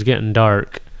said it was getting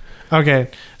dark. Okay,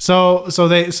 so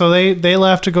they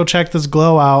left to go check this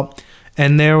glow out,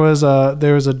 and there was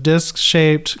a disc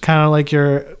shaped kind of like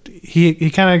he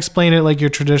kind of explained it like your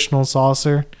traditional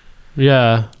saucer.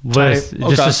 Yeah, with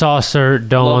just a saucer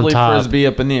dome Lovely on top. frisbee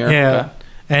up in the air. Yeah, Okay.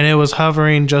 and it was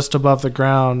hovering just above the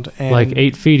ground, and Like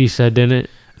 8 feet, he said, didn't it?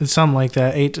 something like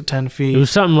that, 8 to 10 feet. It was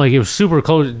something like it was super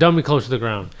close, dummy close to the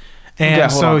ground. And Okay,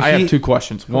 hold so on. I have two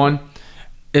questions. One,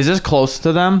 is this close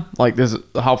to them? Like, this?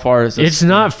 How far is this? It's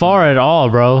not far at all,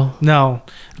 bro. No,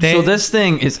 So this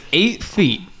thing is 8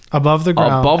 feet above the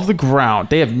ground. above the ground.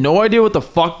 They have no idea what the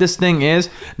fuck this thing is.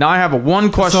 Now I have one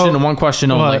question So, and one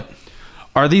question only. what?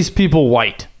 Are these people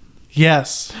white?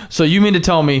 Yes. So you mean to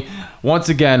tell me, once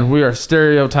again, we are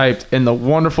stereotyped in the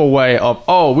wonderful way of,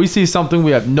 oh, we see something,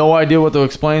 we have no idea what to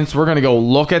explain, so we're going to go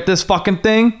look at this fucking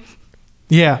thing?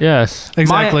 Yeah. Yes.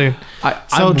 Exactly. I'm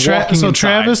So walking inside.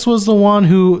 Travis was the one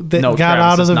who got Travis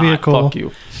out of is the not. vehicle. Fuck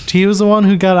you. He was the one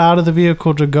who got out of the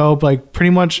vehicle to go, like, pretty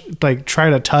much, like, try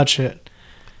to touch it.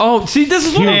 Oh, see, this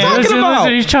is what I'm Yeah, talking listen,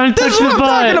 about. he's trying to this touch is the what I'm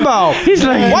butt. talking about. He's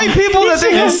like, white people that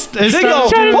they go,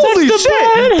 trying to holy touch the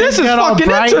shit, butt. this is Got all fucking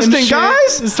bright and interesting, shit.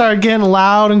 guys. It started getting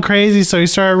loud and crazy, so he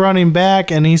started running back,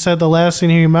 and he said the last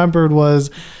thing he remembered was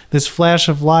this flash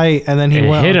of light, and then he It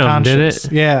went hit him, unconscious.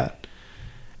 didn't it? Yeah.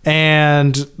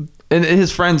 And And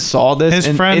his friends saw this his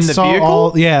in friends the saw vehicle?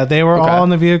 all. Yeah, they were Okay. all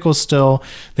in the vehicle still.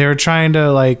 They were trying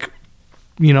to, like,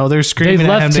 they're They screaming at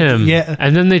left him. Yeah,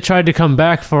 And then they tried to come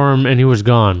back for him, and he was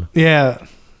gone. yeah.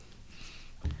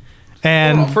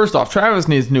 And Well, first off, Travis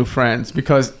needs new friends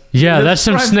because Yeah, his that's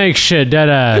some friends- snake shit, dead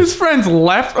His ass. friends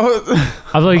left.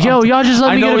 I'm like, yo, y'all just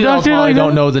let I me know get y'all abducted. probably Like,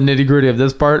 don't know the nitty gritty of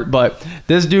this part, but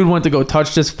this dude went to go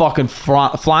touch this fucking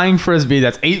flying frisbee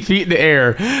that's 8 feet in the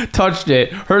air, touched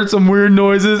it, heard some weird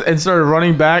noises, and started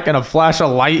running back. And a flash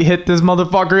of light hit this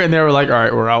motherfucker, and they were like, "All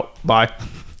right, we're out. Bye."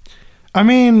 I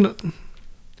mean,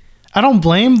 I don't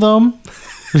blame them.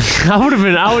 I would have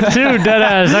been out too, dead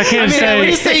ass. I can't At say.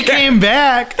 least they came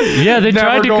back. Yeah, they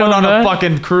tried Never to going come on back. a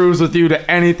fucking cruise with you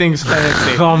to anything's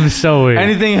fancy. I'm so weird.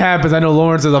 Anything happens, I know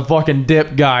Lawrence is a fucking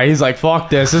dip guy. He's like, "Fuck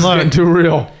this. This is Look. getting too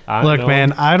real." I Look, know.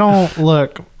 man, I don't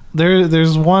look.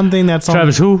 There's one thing that's on.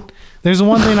 Travis, who? There's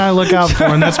one thing I look out for,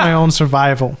 and that's my own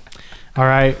survival. All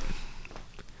right.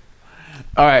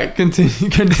 All right, continue.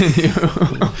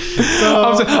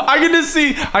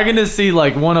 I can just see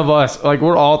like one of us, like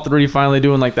we're all three finally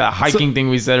doing like that hiking thing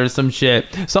we said or some shit,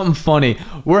 something funny.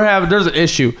 There's an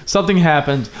issue. Something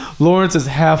happens. Lawrence is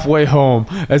halfway home.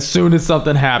 As soon as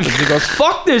something happens, he goes,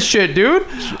 "Fuck this shit, dude.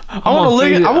 I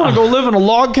want to go live in a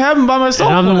log cabin by myself."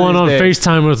 And I'm the one on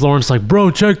FaceTime with Lawrence, like,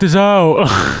 bro, check this out.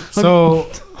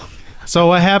 So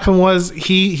what happened was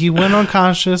he went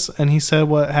unconscious, and he said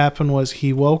what happened was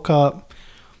he woke up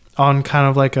on kind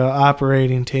of like a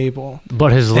operating table,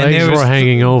 But his And legs there was were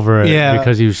hanging over it Yeah.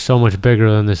 because he was so much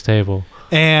bigger than this table.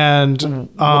 and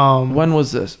When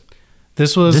was this?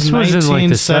 this was This was in, like,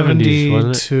 the 70s,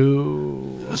 wasn't it?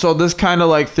 1972. So this kind of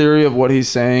like theory of what he's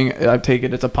saying, I take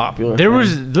it it's a popular. There thing.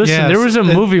 was Yes, there was a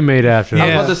it- movie made after I that.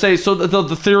 Yeah. was about to say, so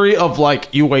the theory of like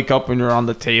you wake up when you're on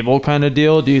the table kind of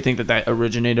deal. Do you think that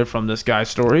originated from this guy's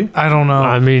story? I don't know.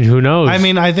 I mean, who knows? I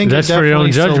mean, I think that's it for your own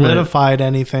definitely judgment, solidified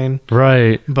anything.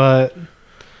 right? But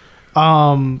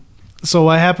so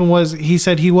what happened was he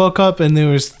said he woke up and there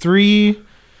was three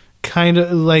kind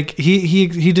of like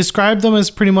he described them as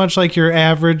pretty much like your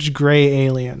average gray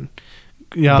alien.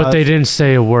 Yeah, But they didn't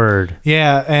say a word.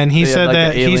 yeah, and he They had, said like,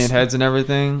 that the alien he's heads and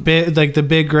everything. like the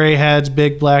big gray heads,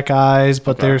 big black eyes,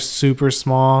 but Okay. they're super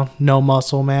small, no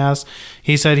muscle mass.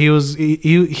 He said he was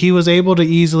able to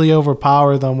easily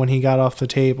overpower them when he got off the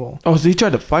table. Oh, so he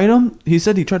tried to fight him? He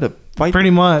said he tried to fight. Pretty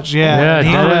much, yeah. Yeah,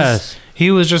 And deadass.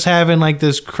 he was just having like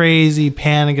this crazy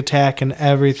panic attack and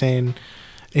everything.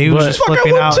 He was But- just Fuck, I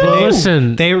flipping would out. too. But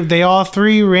listen, They all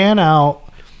three ran out,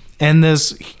 and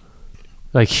this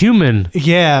like human.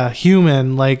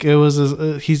 human, like it was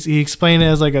he explained it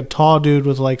as like a tall dude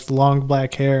with like long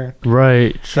black hair.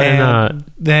 Right. But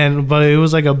it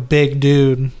was like a big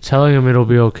dude. Telling him it'll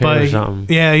be okay But or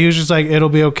something. yeah, he was just like, "It'll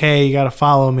be okay. You got to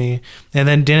follow me," and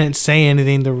then didn't say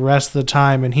anything the rest of the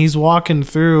time. And he's walking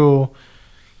through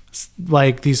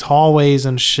like these hallways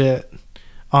and shit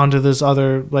onto this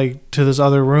other to this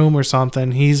other room or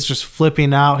something. He's just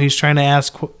flipping out. He's trying to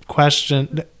ask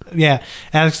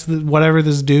ask whatever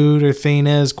this dude or thing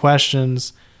is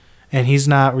questions, and he's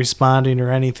not responding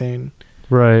or anything.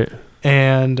 Right.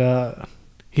 And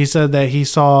he said that he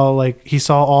saw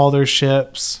all their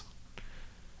ships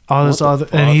all this What the other,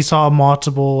 and fuck? he saw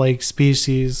multiple like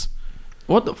species.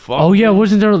 What the fuck? Oh yeah,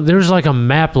 wasn't there's like a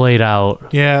map laid out?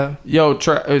 Yeah, Yo,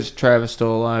 is Travis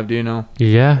still alive? Do you know?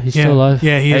 Yeah, he's yeah, still alive.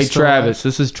 Yeah, he Hey is still Travis,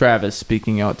 this is Travis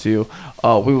speaking out to you.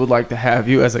 We would like to have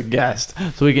you as a guest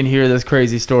so we can hear this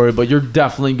crazy story, but you're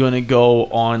definitely going to go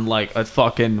on like a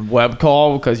fucking web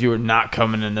call because you are not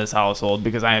coming in this household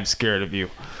because I am scared of you.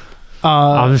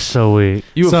 I'm so weak.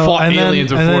 You have So, fought and then-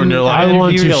 aliens and before then- in your life. I then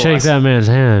want to he- shake that man's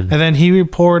hand. And then he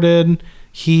reported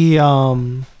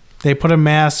they put a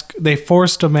mask. They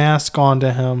forced a mask onto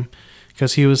him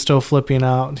because he was still flipping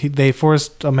out. They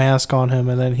forced a mask on him,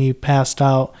 and then he passed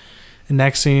out. And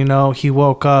next thing you know, he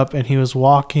woke up and he was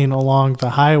walking along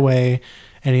the highway,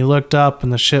 and he looked up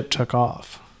and the ship took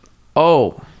off.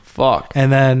 Oh, fuck.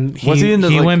 And then Was he in the,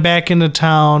 he like- went back into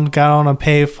town, got on a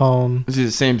payphone. Is he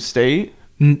the same state?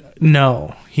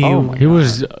 No, he Oh my He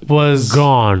was was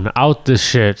gone out the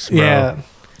shits, bro. Yeah,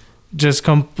 just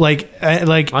like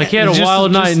Like he had a just-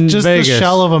 wild night in just Vegas. the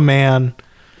shell of a man.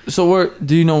 So where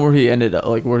do you know where he ended up?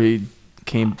 Like where he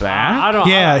came back? I don't.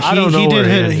 Yeah, I don't know he where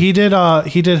did he ended.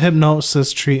 he did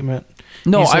hypnosis treatment.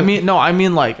 No, He said- I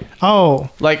mean like Oh,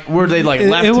 where they like It-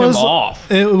 left it him was-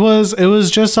 off. it was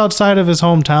just outside of his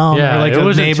hometown, Yeah, or like it a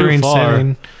wasn't too neighboring far.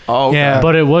 city. Oh, okay. yeah.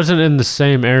 But it wasn't in the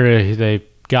same area they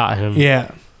got him.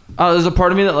 Yeah, There's a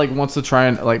part of me that like wants to try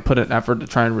and like put an effort to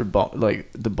try and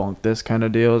debunk this kind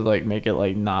of deal, like make it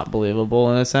like not believable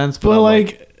in a sense. But but I'm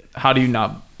like how do you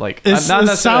not like? it Not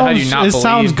necessarily how do you not believe,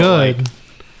 sounds but, like, good.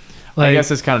 I guess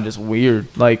it's kind of just weird.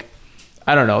 Like,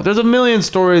 I don't know. There's a million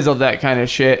stories of that kind of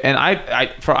shit, and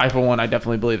I for one, I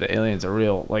definitely believe that aliens are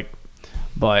real. Like,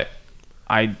 but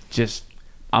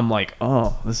I'm like,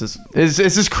 oh, it's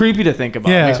just creepy to think about.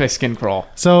 Yeah. It makes my skin crawl.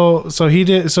 So he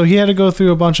had to go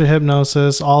through a bunch of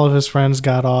hypnosis. All of his friends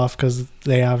got off because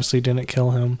they obviously didn't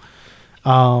kill him.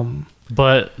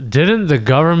 But didn't the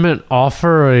government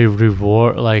offer a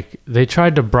reward? Like they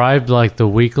tried to bribe like the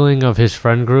weakling of his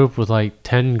friend group with like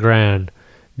 10 grand,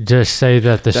 just say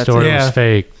that the That's story it. was Yeah.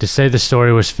 fake. To say the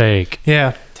story was fake.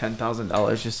 Yeah,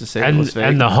 $10,000 just to say it was fake.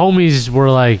 And the homies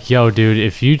were like, yo, dude,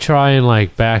 if you try and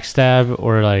like backstab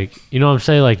or like, you know what I'm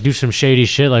saying, like do some shady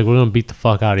shit, like we're gonna beat the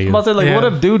fuck out of I'm you. about to say, like, Yeah. what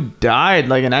if dude died,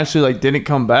 like, and actually, like, didn't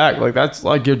come back? Like, that's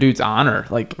like your dude's honor.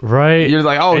 Like, Right? you're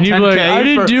like, oh, and 10K you're like, I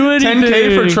didn't for, do anything.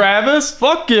 10K for Travis?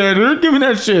 Fuck yeah, dude. Give me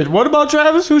that shit. What about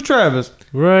Travis? Who's Travis?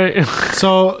 he Right?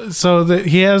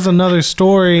 has another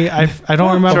story. I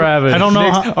don't remember. Travis. I don't know.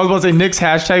 Nick's, How, I was about to say Nick's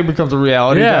hashtag becomes a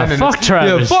reality. Yeah, then, and fuck it's-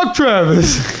 Travis. Yeah, fuck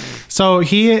Travis. So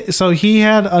he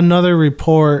had another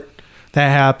report that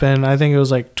happened. I think it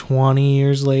was like 20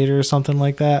 years later or something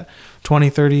like that. 20,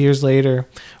 30 years later,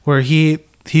 where he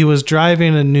was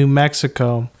driving in New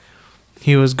Mexico.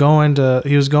 He was going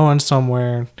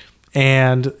somewhere,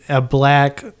 and a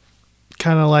black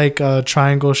kind of like a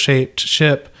triangle shaped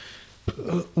ship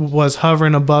was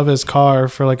hovering above his car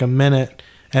for like a minute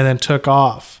and then took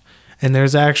off. And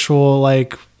there's actual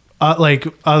like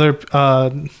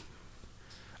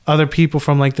other people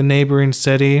from like the neighboring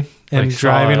city and Like, saw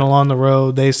driving it. along the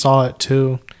road, they saw it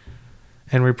too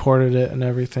and reported it and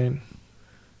everything.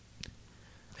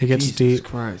 It gets Jesus deep.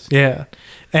 Christ. Yeah.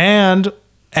 And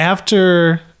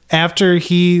after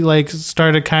he like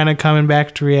started kind of coming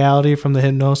back to reality from the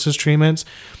hypnosis treatments,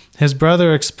 his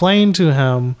brother explained to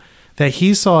him that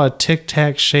he saw a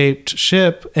tic-tac shaped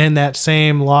ship in that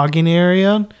same logging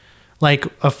area like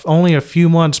only a few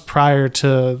months prior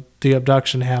to the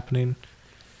abduction happening.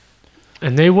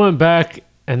 And they went back,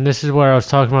 and this is where I was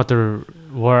talking about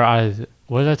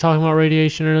was I talking about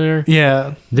radiation earlier?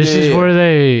 Yeah. This Yeah, is yeah. where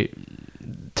they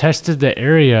tested the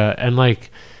area, and like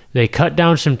they cut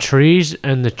down some trees,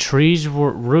 and the trees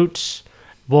were roots.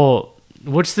 Well,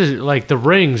 what's the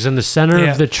rings in the center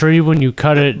Yeah. of the tree when you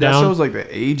cut it That down? shows like the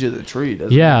age of the tree,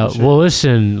 doesn't Yeah, it? well,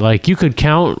 listen, like you could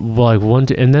count like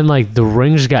and then like the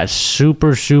rings got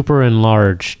super, super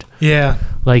enlarged, Yeah.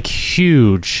 like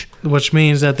huge, Which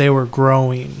means that they were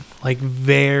growing like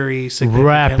very significantly.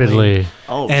 rapidly.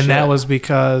 Oh, And shit. that was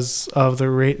because of the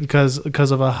rate, because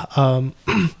of a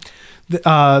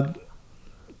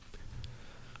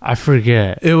I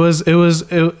forget.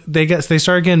 they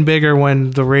started getting bigger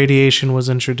when the radiation was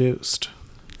introduced,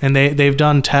 and they've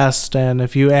done tests, and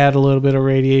if you add a little bit of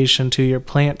radiation to your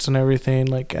plants and everything,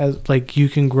 like you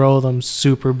can grow them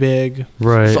super big.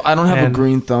 Right. So I don't have a And-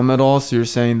 green thumb at all. So you're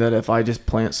saying that if I just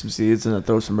plant some seeds and then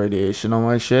throw some radiation on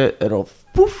my shit, it'll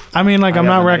poof. I mean, like, I I'm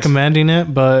got not a nice- recommending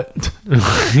it, but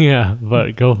Yeah,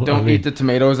 but go. Don't eat the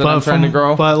tomatoes that but I'm trying to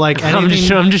grow. But like I'm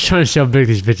anything, just trying to see how big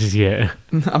these bitches get.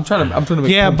 I'm trying to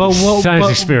make yeah, but Science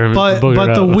experiment, But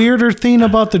booger the up. weirder thing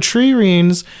about the tree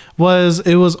rings was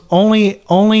it was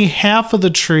only half of the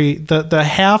tree. The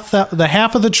half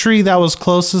of the tree that was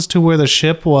closest to where the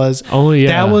ship was. Only,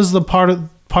 yeah. That was the part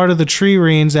of the tree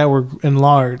rings that were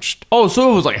enlarged. Oh,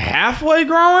 so it was like halfway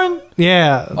growing?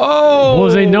 Yeah. Oh. Well,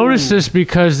 they noticed this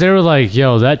because they were like,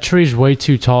 "Yo, that tree's way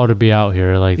too tall to be out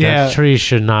here. Like Yeah. that tree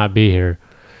should not be here."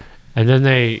 And then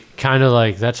they kind of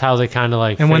like that's how they kind of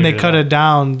like. And when they figured cut out. it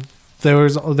down, there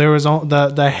was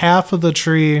the half of the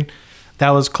tree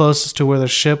that was closest to where the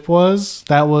ship was.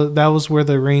 That was where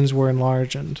the rings were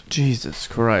enlarged. Jesus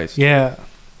Christ. Yeah.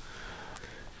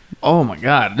 Oh my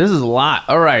God, this is a lot.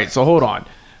 All right, so hold on.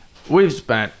 We've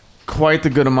spent quite the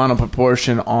good amount of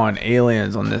proportion on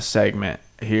aliens on this segment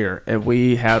here, and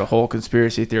we had a whole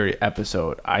conspiracy theory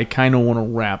episode. I kind of want to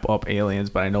wrap up aliens,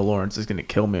 but I know Lawrence is going to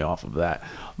kill me off of that.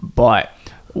 But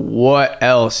what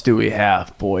else do we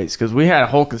have, boys? Because we had a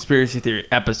whole conspiracy theory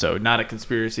episode, not a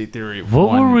conspiracy theory. What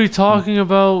one. were we talking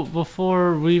about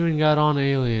before we even got on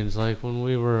aliens? Like when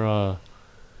we were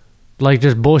like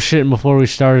just bullshitting before we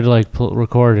started like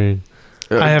recording.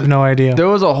 I have no idea. There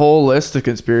was a whole list of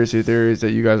conspiracy theories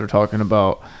that you guys were talking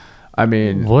about. I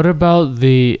mean, What about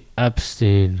the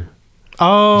Epstein?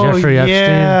 Oh, Jeffrey Epstein?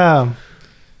 yeah.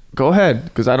 go ahead,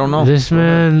 because I don't know. This Go ahead.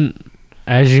 man,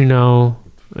 as you know,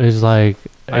 is like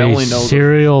I a only know the-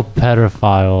 serial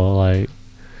pedophile. Like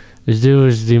this dude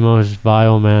is the most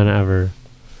vile man ever.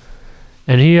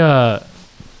 And he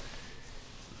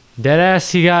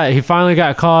deadass he finally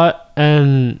got caught,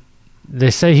 and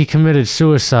they say he committed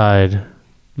suicide.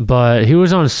 But he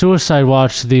was on suicide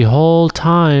watch the whole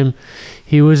time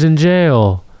he was in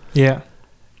jail. Yeah.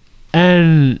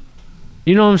 And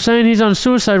you know what I'm saying? He's on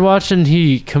suicide watch and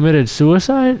he committed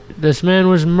suicide? This man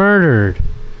was murdered.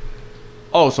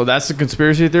 Oh, so that's the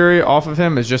conspiracy theory off of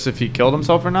him, is just if he killed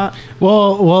himself or not?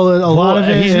 Well, a lot of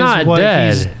it he's is not what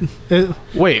dead.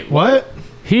 Wait, What?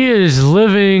 He is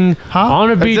living on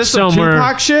a Is beach this some somewhere.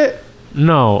 Tupac shit?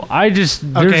 No, there's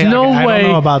Okay, no I way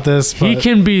don't know about this. he But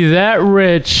can be that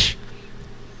rich.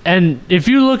 And if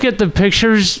you look at the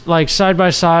pictures like side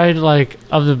by side, like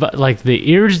of the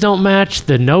ears don't match,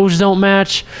 the nose don't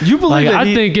match. You believe Like that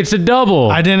I think it's a double.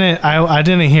 I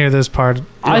didn't hear this part.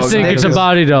 I think Nick it's a is-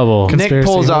 body double. Con- Nick Conspiracy,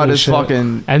 pulls out holy his shit.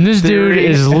 fucking... And this dude theory.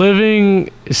 is living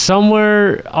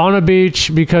somewhere on a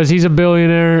beach because he's a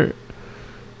billionaire.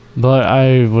 But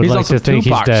I would He's on like some to think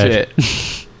Tupac he's dead.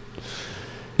 shit.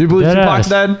 Do you believe Dead Tupac's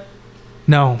ass. dead?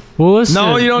 No, Well, listen.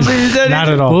 No, you don't think he's dead? not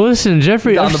at all. Well, listen.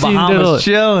 Jeffrey He's on the Epstein Bahamas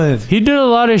chilling. he did a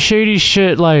lot of shady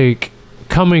shit, like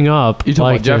coming up. You talking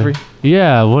like about Jeffrey?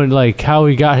 Yeah, when like how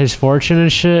he got his fortune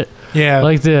and shit. Yeah.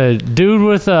 Like the dude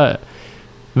with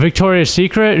Victoria's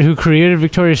Secret, who created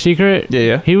Victoria's Secret.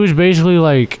 Yeah. He was basically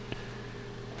like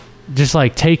just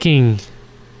like taking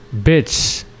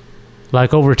bits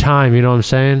like over time, you know what I'm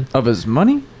saying? Of his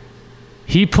money?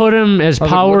 He put him as I was like,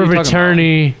 power what are of you talking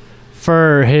attorney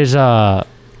for his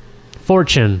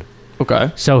fortune.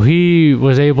 Okay. So he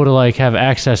was able to like have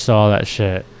access to all that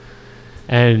shit.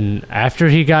 And after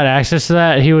he got access to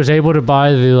that, he was able to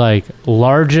buy the like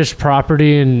largest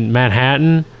property in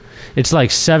Manhattan. It's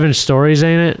like 7 stories,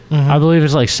 ain't it? Mhm. I believe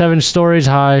it's like 7 stories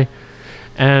high.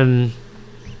 And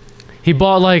he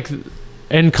bought like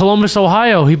in Columbus,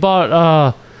 Ohio, he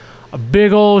bought a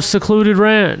big old secluded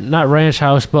not ranch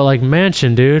house, but like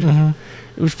mansion, dude. Mhm.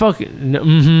 It was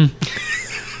fucking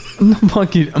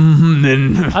Monkey.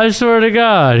 I swear to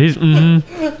God, he's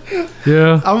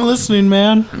yeah. I'm listening,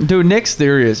 man. Dude, Nick's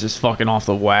theory is just fucking off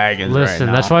the wagon right Listen,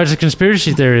 now. that's why it's a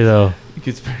conspiracy theory, though.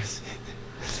 Conspiracy.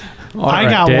 I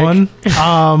got Dick.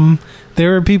 one.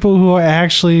 There are people who are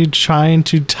actually trying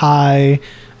to tie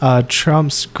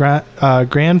Trump's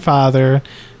grandfather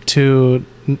to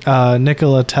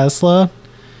Nikola Tesla,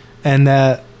 and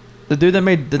that The dude that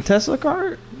made the Tesla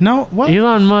car? no, what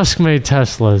Elon Musk made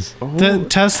Teslas. the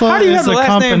Tesla How do you is have the the last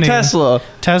company. name Tesla?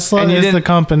 Tesla And you is the didn't-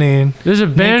 company. There's a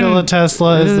band. Nikola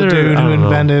Tesla is the Isn't there- dude I who don't know.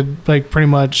 invented, like, pretty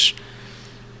much.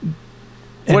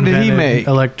 What did he invented make?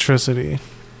 Electricity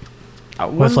with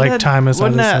Wasn't like that- Thomas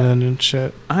wasn't that Edison and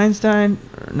shit. Einstein?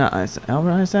 Not Einstein.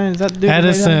 Albert Einstein? Is that the dude? that made that?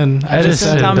 Edison.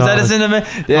 Edison. Thomas dog.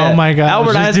 Edison. Yeah. Oh my God.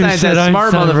 Albert This dude Einstein's said that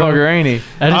smart Einstein, bro. motherfucker, ain't he?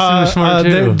 Edison was smart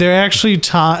too. They're actually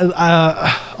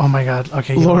oh my God.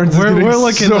 Okay, Lawrence is we're getting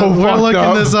looking so we're fucked looking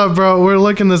up. this up, bro. We're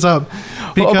looking this up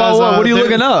because About what? What are you they're-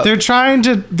 looking up? They're trying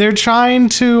to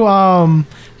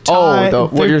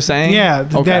What you're saying? Yeah,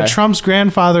 Okay. that Trump's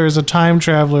grandfather is a time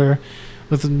traveler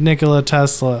with Nikola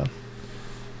Tesla.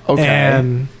 Okay.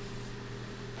 And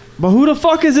But who the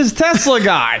fuck is this Tesla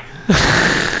guy?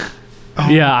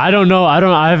 Yeah, I don't know.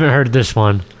 I haven't heard this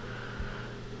one.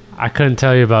 I couldn't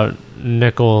tell you about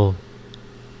Nickel.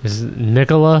 Is it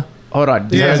Nikola? Hold on.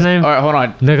 Is that his name? All right, hold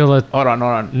on. Nikola. Hold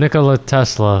on. Nikola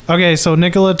Tesla. Okay, so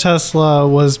Nikola Tesla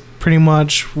was pretty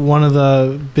much one of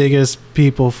the biggest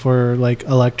people for like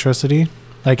electricity,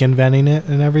 like inventing it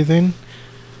and everything.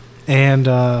 And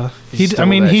he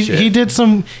did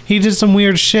some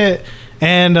weird shit.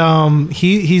 And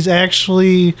he's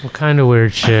actually What kind of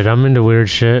weird shit? I'm into weird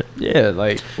shit. Yeah,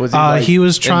 like was he like he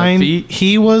was in the trying. feet?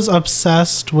 He was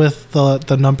obsessed with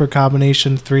the number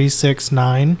combination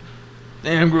 369.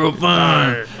 Damn, girl,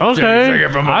 fine. Okay,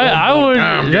 I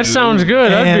would. That sounds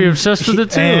good. I'd be obsessed with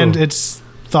it too. And it's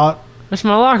thought That's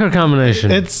my locker combination.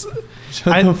 it's.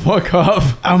 Shut the fuck up.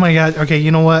 Oh my god. Okay,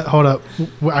 you know what? Hold up.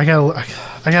 I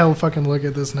gotta fucking look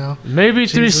at this now. Maybe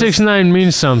 369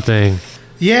 means something.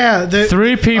 Yeah,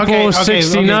 Three people there's a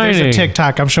 69ing.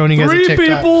 TikTok. I'm showing you guys a Three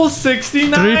TikTok. people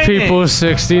 69. Three people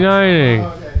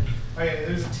 69ing. Okay,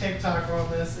 there's a TikTok on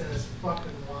this, and it's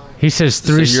fucking wild. He says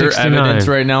So your 369 evidence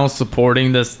right now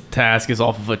supporting this task is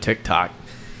off of a TikTok.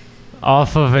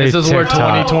 off of a This is where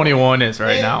TikTok. 2021 is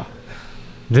right now.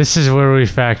 This is where we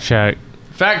fact check.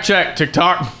 Fact check,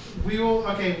 TikTok. We will.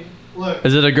 Okay, look.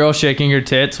 Is it a girl shaking her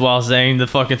tits while saying the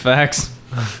fucking facts?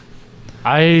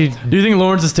 I Do you think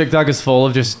Lawrence's TikTok is full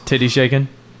of just titty shaking?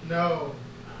 No.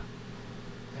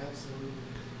 Absolutely.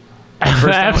 The first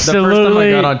time I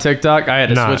absolutely. got on TikTok, I had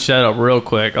to not. switch that up real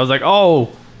quick. I was like,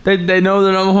 oh, they know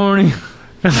that I'm horny.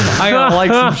 I gotta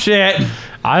like some shit.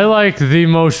 I like the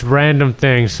most random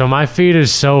things. So my feed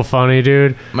is so funny,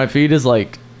 dude. My feed is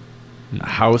like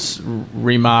house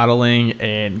remodeling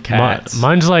and cats.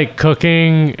 Mine's like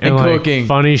cooking and like cooking.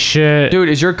 funny shit. Dude,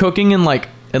 is your cooking in like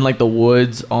the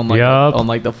woods on like Yup. on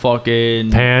like the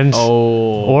fucking Pans.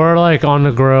 Oh, Or like on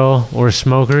the grill or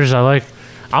smokers.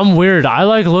 I'm weird. I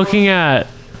like looking at,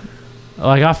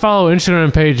 like, I follow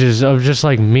Instagram pages of just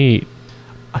like meat.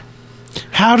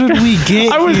 How did we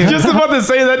get I was here? just about to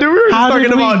say that, dude. We were just How talking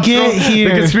did we about get Trump, here?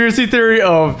 the conspiracy theory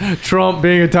of Trump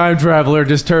being a time traveler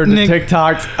just turned to Nick-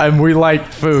 TikToks, and we like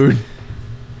food.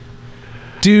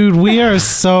 Dude, we are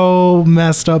so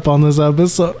messed up on this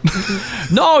episode.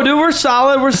 No, dude, we're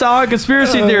solid. We're solid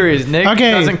conspiracy theories. Nick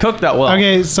okay. doesn't cook that well.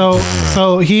 Okay, so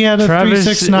he had a Travis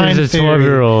 369 is a theory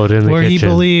 12-year-old in the where he kitchen.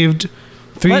 believed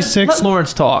Let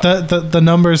Lawrence talk. the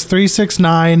numbers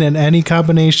 369 and any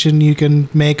combination you can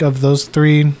make of those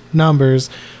three numbers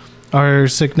are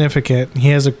significant. He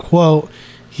has a quote.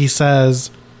 He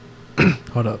says,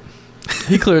 hold up.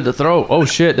 He cleared the throat. Oh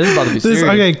shit, this is about to be serious.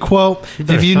 Okay, quote.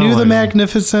 better If you sound knew the like him.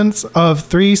 magnificence of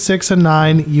 3, 6, and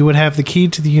 9, you would have the key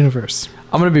to the universe.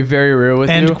 I'm gonna be very real with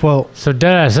End you. quote. So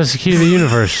deadass, that's the key to the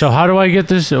universe. So how do I get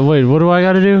this? Wait, what do I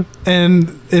got to do?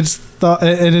 And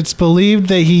it's believed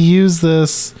that he used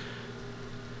this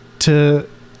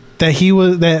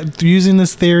that using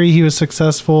this theory he was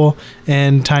successful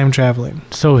in time traveling.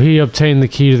 So he obtained the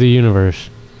key to the universe.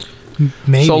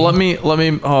 Maybe. So let me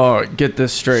get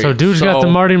this straight. So dude's got the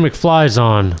Marty McFly's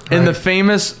on. In the Right.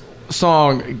 famous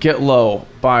song "Get Low"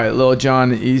 by Lil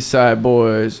Jon and the East Side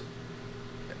Boys,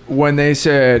 when they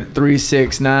said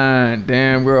 369,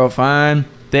 damn girl, fine,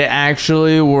 they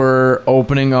actually were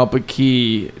opening up a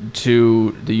key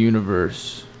to the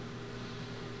universe.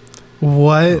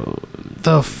 What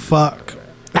the fuck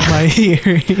am I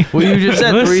hearing? Well, you just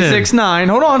said Listen. 369.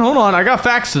 Hold on. I got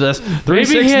facts to this. Maybe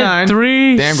he had 369.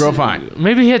 three. Damn girl, fine.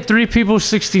 Maybe he had three people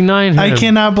 69. I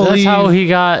cannot believe- That's how he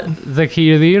got the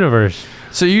key to the universe.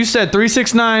 So you said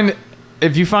 369.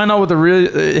 If you find out what the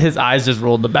real, his eyes just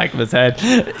rolled in the back of his head.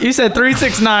 You said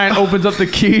 369 opens up the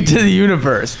key to the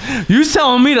universe. You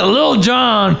telling me that Lil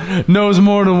Jon knows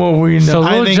more than what we know? So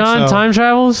I Lil think Jon so. time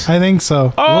travels? I think so.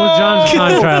 Lil Jon's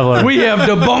time traveler. We have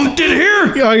debunked it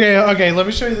here. Okay, let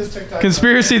me show you this TikTok.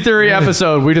 Conspiracy theory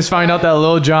episode. We just find out that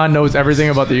Lil Jon knows everything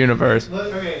about the universe.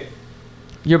 Okay.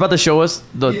 You're about to show us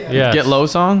the Yes. Get Low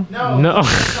song? No.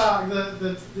 TikTok,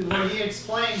 where he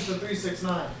explains the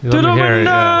 369. Let me hear it,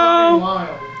 yeah.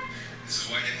 Wild. This is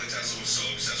why Nikola Tesla was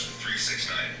so obsessed with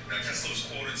 369. Now, Tesla was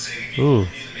quoted saying, if Ooh. you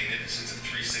knew the magnificence of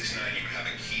 369, you would have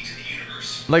a key to the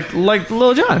universe. Like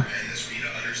Lil Jon. And this, we need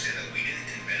to understand that we didn't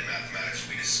invent mathematics,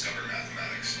 we discovered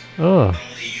mathematics. Oh. Not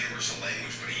only a universal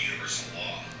language, but a universal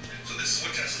law. So this is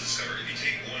what Tesla discovered. If you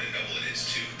take 1 and double it, it's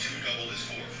 2. 2 doubled is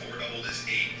 4. 4 doubled is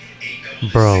 8. 8 doubled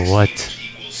is Bro, 16, what? which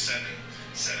equals 7.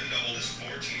 7 doubled is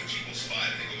 14, which equals 5.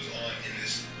 And it goes on in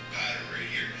this pattern right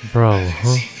here. Bro, As you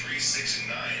huh? can see, 3, 6, and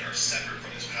 9 are separate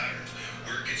from this pattern.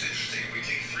 Where it gets interesting, if we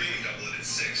take 3 and double it, it's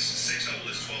 6. 6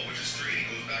 doubled is 12, which is 3, and it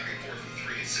goes back and forth from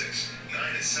 3 and 6.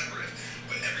 9 is separate.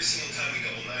 But every every single time we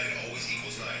double 9, it always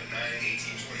equals 9. 9,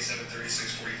 18, 27,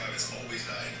 36, 45, it's always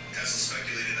 9. Tesla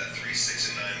speculated that 3,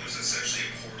 6, and 9 was essentially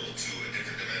a portal to a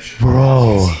different dimension.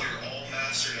 Bro. All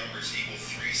master numbers equal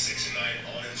 3, 6, and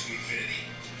 9 on into infinity.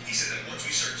 He said that once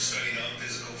we start to study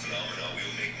non-physical phenomena, we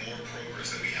will make more progress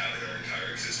than we have in our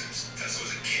entire existence. Tesla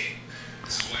was a king.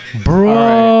 This is why they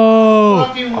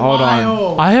Bro. Hold on.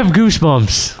 I have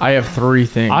goosebumps. I have 3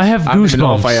 things. I have I don't even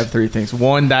know if goosebumps. I have 3 things.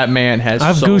 One, that man has I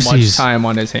have so much goosies. time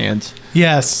on his hands.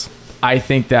 Yes. I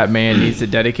think that man needs to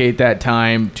dedicate that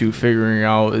time to figuring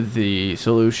out the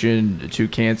solution to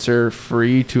cancer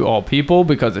free to all people,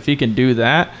 because if he can do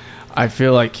that, I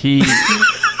feel like he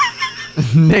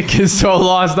Nick is so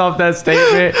lost off that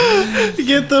statement.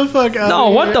 Get the fuck out. No,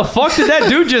 of what here. the fuck did that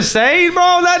dude just say,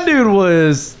 bro? That dude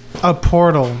was A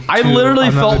portal. I to literally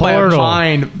another felt my portal.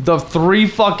 mind, the 3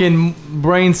 fucking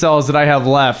brain cells that I have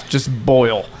left just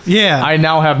boil. Yeah. I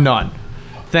now have none.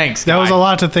 Thanks, that was guy. a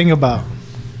lot to think about.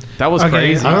 That was Okay,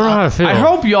 crazy. I don't know how to feel. I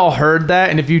hope y'all heard that,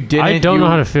 and if you didn't, I don't know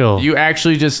how to feel. You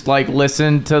actually just like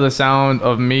listened to the sound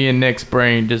of me and Nick's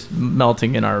brain just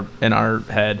melting in our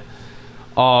head.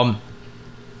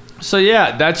 So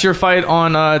yeah, that's your fight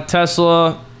on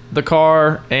Tesla, the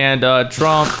car, and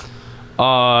Trump.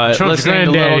 Trump's Listening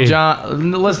to granddaddy.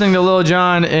 listening to Lil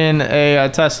Jon in a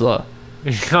Tesla.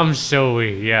 I'm so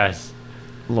weak. Yes.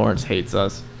 Lawrence hates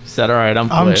us. He said, "All right,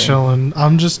 I'm I'm chilling.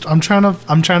 I'm trying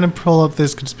to pull up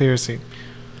this conspiracy.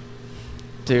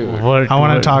 dude." What? I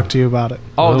want what- to talk to you about it.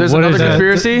 Oh, there's What another is that?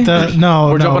 conspiracy. No,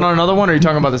 We're no. jumping on another one, or are you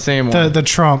talking about the same one? the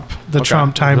Trump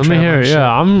Trump time Let me travel. hear it. shit.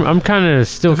 Yeah, I'm kind of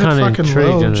still Is it kind of fucking intrigued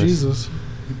low? in this. Jesus.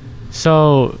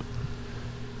 So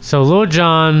Lil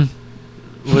Jon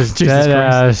was Jesus dead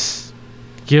Christ. ass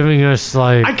giving us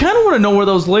like I kind of want to know where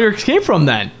those lyrics came from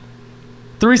then.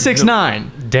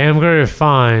 369. damn good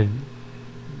fine.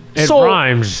 It So-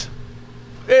 rhymes.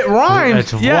 It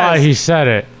rhymes. That's yes. why he said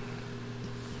it.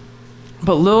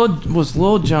 But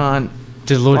Lil Jon.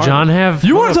 Did Lil Fine. Jon have?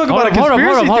 You wanna talk about a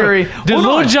conspiracy theory? Did Hold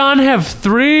Lil on. Jon have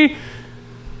 3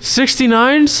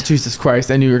 69s? Jesus Christ!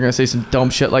 I knew you were gonna say some dumb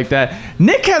shit like that.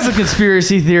 Nick has a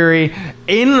conspiracy theory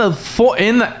in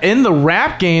the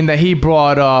rap game that he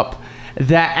brought up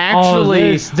that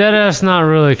actually. Dead ass not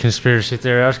really a conspiracy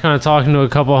theory. I was kind of talking to a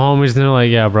couple of homies and they're like,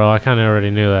 "Yeah, bro, I kind of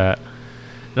already knew that."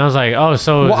 And I was like, "Oh,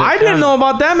 so." well, I didn't know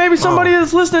about that. Maybe somebody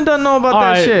that's listening doesn't know about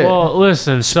that shit. Well,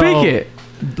 listen. So, Speak it.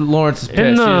 Lawrence is pissed.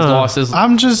 In He has the- lost his.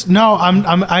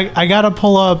 I gotta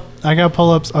pull up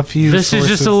a few. This is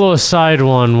just sources. a little side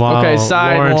one while Okay,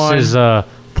 side Lawrence one. is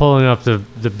pulling up the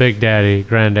big daddy,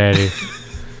 granddaddy.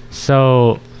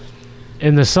 So,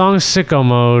 in the song "Sicko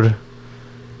Mode,"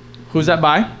 Who's that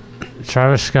by?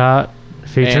 Travis Scott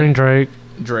featuring And- Drake.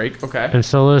 Drake. Okay. And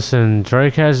so listen,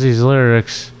 Drake has these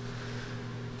lyrics.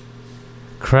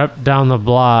 Crept down the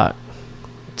block,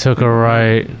 took a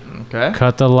right, Okay.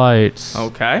 cut the lights.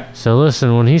 Okay. So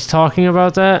listen, when he's talking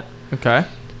about that, Okay.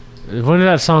 when did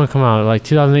that song come out? Like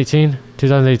 2018?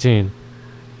 2018.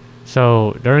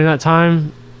 So during that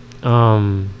time,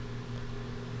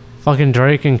 fucking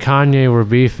Drake and Kanye were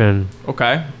beefing.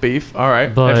 Okay. Beef. All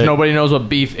right. But- if nobody knows what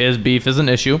beef is an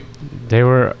issue. They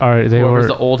were Whoever's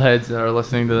the old heads that are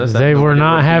listening to this. that they have no were idea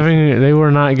not what beef- having they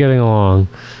were not getting along.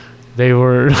 They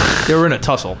were They were in a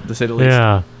tussle, to say the least.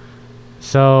 yeah.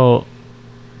 So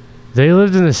they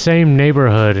lived in the same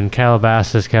neighborhood in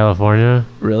Calabasas, California.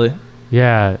 Really?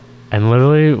 Yeah, and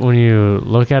literally when you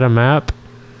look at a map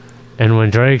and when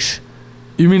Drake's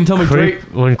You mean to tell me Drake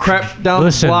when crept down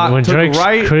listen, the block, when took Drake's a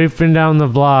right? creeping down the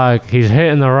block, he's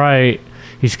hitting the right,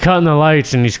 he's cutting the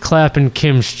lights, and he's clapping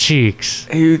Kim's cheeks.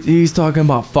 He's talking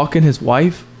about fucking his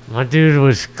wife? My dude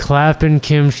was clapping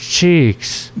Kim's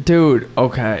cheeks. Dude,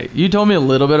 okay. You told me a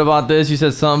little bit about this. You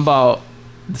said something about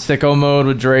the Sicko Mode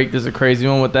with Drake. There's a crazy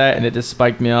one with that, and it just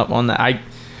spiked me up on that.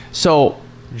 So,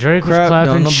 Drake was Crap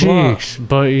clapping down the block. cheeks,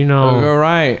 but you oh, know, you're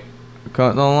right.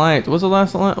 Cut the light. What's the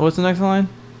last line? What's the next line?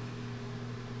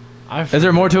 Is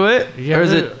there more to it? Yeah, or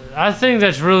is it I think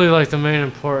that's really like the main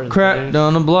important crap thing.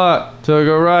 down the block, took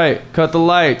a right, cut the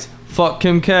lights, fuck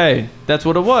Kim K? That's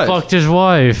what it was. Fucked his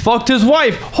wife. Fucked his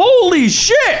wife. Holy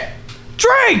shit!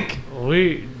 Drake!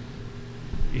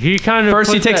 He kind of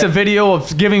First he takes a video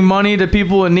of giving money to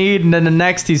people in need, and then the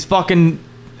next he's fucking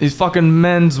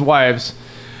men's wives.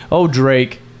 Oh,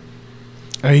 Drake.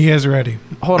 Are you guys ready?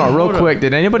 Hold on, real Hold up. quick.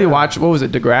 Did anybody watch, what was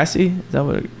it, Degrassi? Is that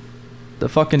what the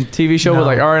fucking TV show with No.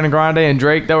 like Ariana Grande and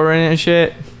Drake that were in it and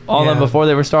shit? All of them Yeah. before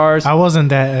they were stars? I wasn't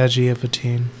that edgy of a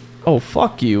teen. Oh,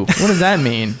 fuck you. What does that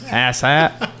mean? Ass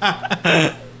hat?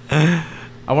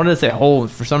 I wanted to say hole.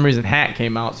 For some reason, hat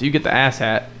came out, so you get the ass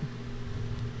hat.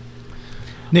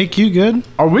 Nick, you good?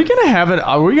 Are we gonna have it?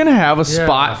 Are we gonna have a Yeah.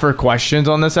 spot for questions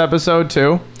on this episode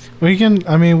too? We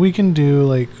can do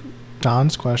like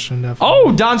Don's question. Definitely.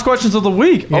 Oh, Don's questions of the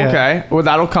week. Yeah. Okay, well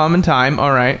that'll come in time.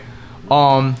 All right.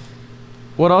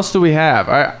 What else do we have?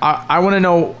 I want to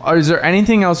know. Is there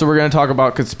anything else that we're going to talk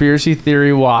about conspiracy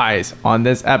theory wise on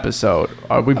this episode?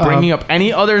 Are we bringing up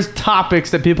any other topics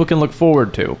that people can look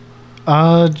forward to?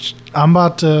 I'm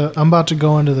about to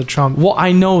go into the Trump. Well,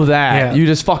 I know that. Yeah. You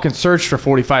just fucking searched for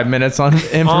 45 minutes on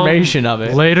information of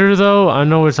it. Later, though, I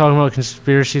know we're talking about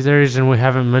conspiracy theories, and we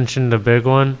haven't mentioned the big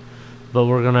one, but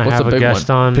we're gonna What's have the a big guest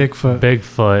one? on Bigfoot.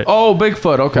 Bigfoot. Oh,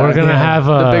 Bigfoot. Okay. We're gonna have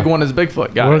a the big one is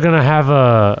Bigfoot. Got we're it. gonna have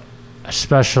a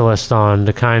specialist on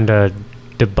to kind of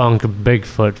debunk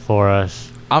Bigfoot for us.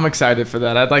 I'm excited for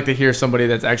that. I'd like to hear somebody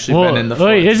that's actually been in the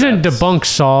wait, isn't footsteps. debunk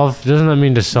solve? Doesn't that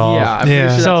mean to solve? Yeah, I'm pretty Yeah. sure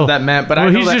that's So, what that meant. But I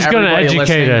well, know he's that just gonna everybody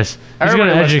educate listening- us. He's gonna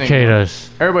everybody listening educate knows. us.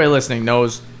 Everybody listening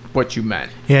knows what you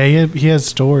meant. Yeah, he has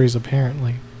stories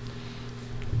apparently.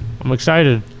 I'm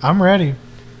excited. I'm ready.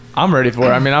 I'm ready for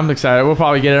it. I mean, I'm excited. We'll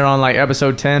probably get it on like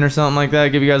episode 10 or something like that.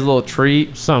 Give you guys a little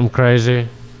treat. Something crazy.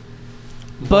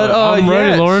 But I'm ready,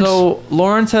 yeah, Lawrence. So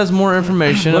Lawrence has more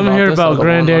information. Let me about hear this about other one.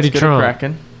 Granddaddy Let's get it Trump.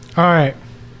 cracking. All right.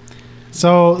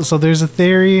 So there's a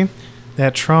theory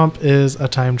that Trump is a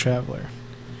time traveler.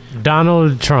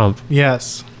 Donald Trump.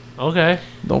 Yes. Okay.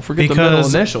 Don't forget the middle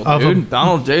Because initial, of dude. a-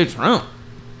 Donald J. Trump.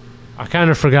 I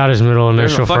kind of forgot his middle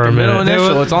There's initial a for a fucking middle minute.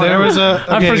 initial. It's on there was a.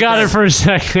 I forgot it for a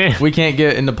second. We can't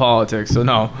get into politics, so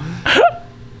no.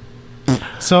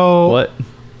 So What?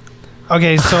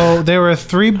 okay, so there were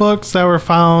 3 books that were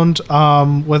found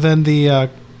within the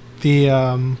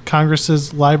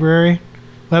Congress's library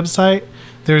website.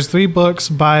 There's 3 books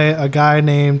by a guy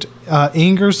named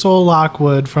Ingersoll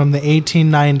Lockwood from the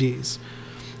 1890s,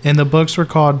 and the books were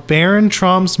called Baron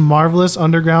Trump's Marvelous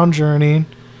Underground Journey,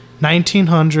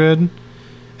 1900,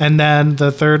 and then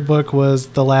the 3rd book was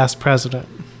The Last President.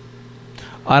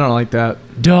 I don't like that.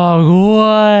 Dog,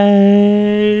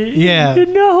 what? Yeah.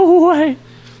 No way.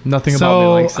 Nothing So- about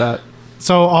me likes that.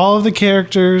 So all of the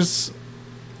characters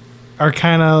are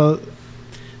kind of.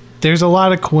 There's a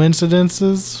lot of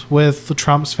coincidences with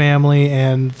Trump's family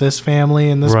and this family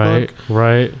in this Right, book.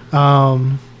 right.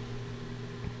 You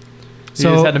just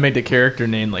So had to make the character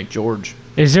name like George.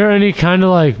 Is there any kind of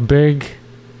like big,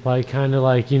 like kind of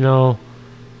like, you know,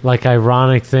 like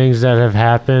ironic things that have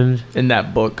happened? In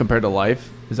that book compared to life.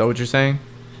 Is that what you're saying?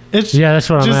 it's. Yeah, that's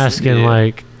what I'm Just- asking. yeah.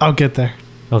 Like, I'll get there.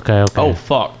 okay. Oh,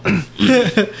 fuck.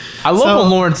 I love So- when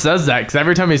Lawrence says that, because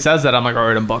every time he says that, I'm like, all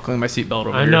right, I'm buckling my seatbelt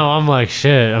over I here. know. I'm like,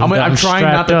 shit. I'm trying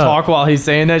not to talk while he's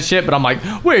saying that shit, but I'm like,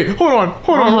 wait, hold on.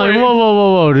 I'm like, wait.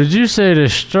 whoa. Did you say to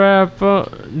strap up?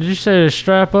 Did you say to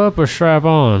strap up or strap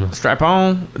on? Strap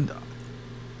on.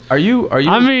 Are you?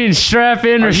 I mean, strap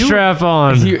in Are or you- strap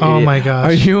on. You Oh idiot. my gosh.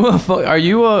 Are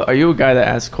you a guy that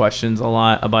asks questions a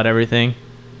lot about everything?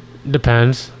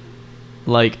 Depends.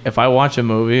 Like, if I watch a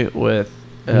movie with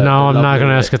No, I'm not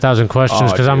gonna ask 1,000 questions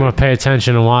Oh, because I'm dude. gonna pay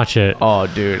attention and watch it. Oh,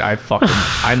 dude,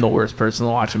 I'm the worst person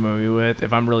to watch a movie with.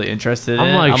 If I'm really interested in I'm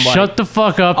it, like, shut the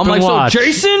fuck up I'm and like, watch. so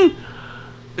Jason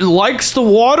likes the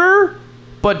water,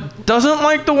 but doesn't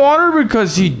like the water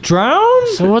because he drowned?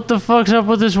 So what the fuck's up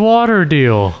with this water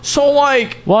deal? So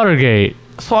like Watergate.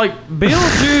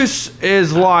 Beetlejuice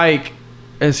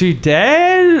is he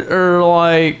dead? Or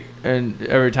like, and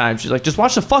every time she's like, just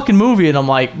watch the fucking movie. And I'm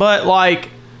like, but like,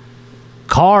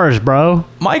 Cars, bro.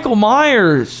 Michael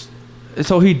Myers,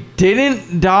 so he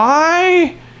didn't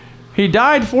die? He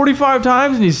died 45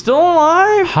 times and he's still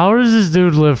alive? How does this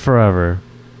dude live forever?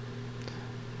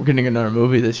 We're getting another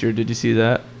movie this year. Did you see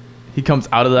that? He comes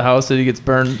out of the house and he gets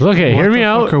burned. Look at, hear What me the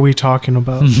fuck out. are we talking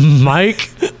about? Mike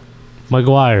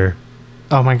McGuire.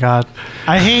 Oh my god.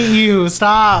 I hate you.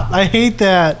 Stop. I hate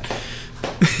that.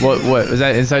 What was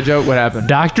that an inside joke? What happened?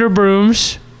 Dr.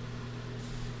 Brooms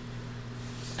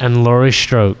and Laurie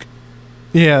Strode.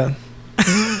 Yeah.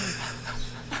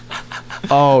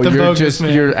 Oh, The bogus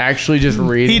man. you're actually just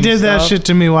reading. He did that stuff? shit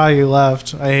to me while you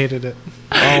left. I hated it.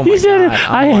 Oh He my said it. God.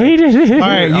 I hated it. All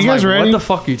right, you I'm guys like, ready? What the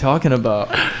fuck are you talking about?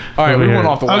 All right, Over we here. went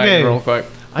off the wagon Okay. real quick.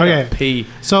 I Okay. gotta pee.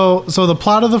 So the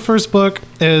plot of the first book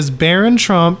is Baron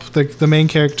Trump, the main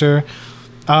character.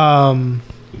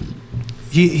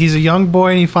 He's a young boy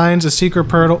and he finds a secret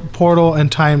portal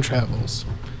and time travels.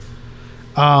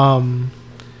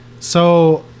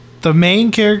 So the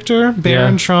main character,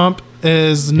 Baron Yeah. Trump,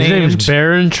 is His name named is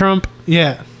Baron Trump?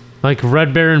 yeah, Like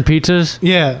Red Baron Pizzas?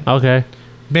 yeah, Okay.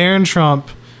 Baron Trump,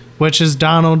 which is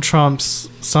Donald Trump's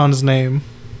son's name.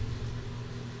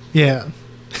 Yeah.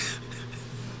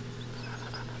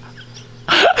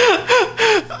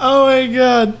 Oh my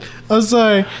god. I'm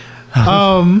sorry.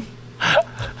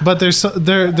 but they're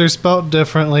spelt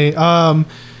differently.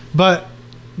 But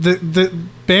the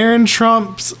Baron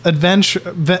Trump's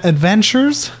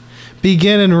adventures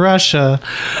begin in Russia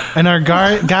and are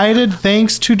guided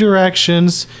thanks to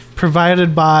directions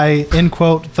provided by, in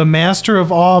quote, the master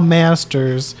of all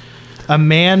masters, a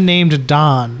man named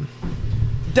Don.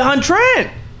 Don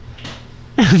Trent.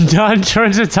 Don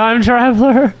Trent's a time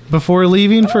traveler. Before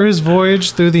leaving for his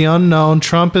voyage through the unknown,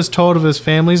 Trump is told of his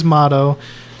family's motto: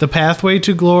 the pathway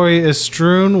to glory is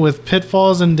strewn with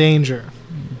pitfalls and danger.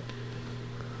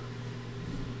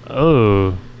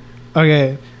 Oh.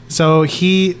 Okay, so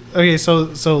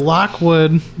so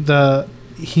Lockwood,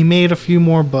 he made a few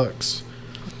more books,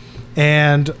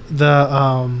 and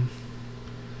the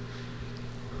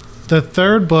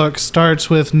third book starts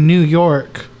with New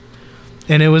York,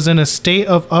 and it was in a state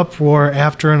of uproar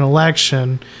after an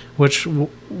election, which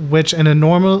an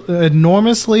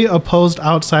enormously opposed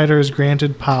outsider is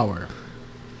granted power.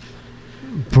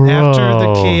 Bro. After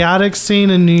the chaotic scene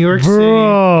in New York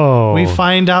Bro. City, we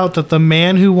find out that the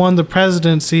man who won the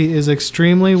presidency is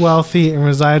extremely wealthy and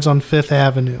resides on Fifth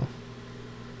Avenue.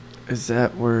 Is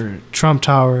that where Trump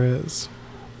Tower is.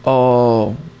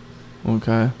 Oh,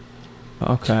 okay.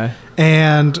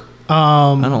 And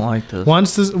I don't like this.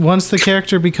 once the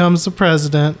character becomes the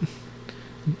president,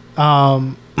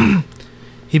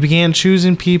 he began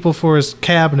choosing people for his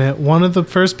cabinet. One of the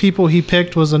first people he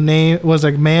picked was a man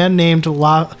named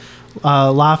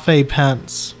LaFay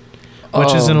Pence,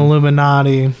 which is an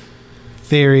Illuminati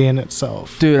theory in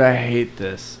itself. Dude, I hate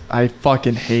this. I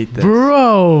fucking hate this.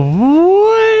 Bro,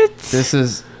 what? This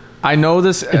is... I know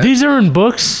this... These are in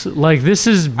books? Like, this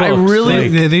is books. I really-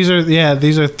 Like,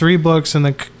 These are 3 books in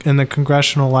the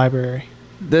Congressional Library.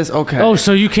 This... Okay. oh,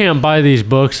 so you can't buy these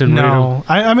books and read them? No,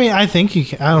 I mean I think you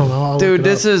can. I don't know. I'll Dude, look it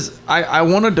this up. is... I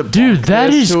wanted to... Dude, that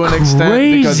this is to an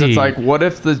extent because crazy. it's like, what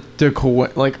if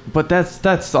but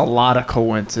that's a lot of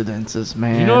coincidences,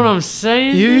 man. You know what I'm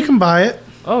saying? You can buy it.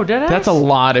 Oh, deadass? That's a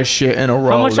lot of shit in a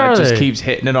row much that are just they? keeps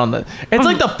hitting it on the... It's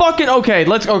like the fucking...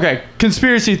 Okay,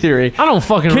 conspiracy theory. I don't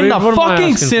fucking Can read. the What am I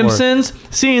fucking asking for? Simpsons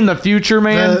see in the future,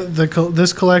 man?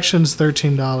 This collection's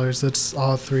 $13. That's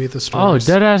all 3 of the Oh, stories.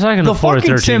 deadass, I can The afford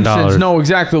fucking $13. Simpsons know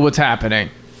exactly what's happening.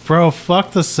 Bro,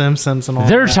 fuck the Simpsons and all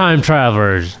They're that. time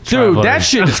travelers. Dude, that travelers.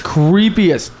 shit is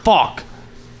creepy as fuck.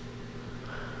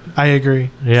 I agree.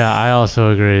 Yeah, I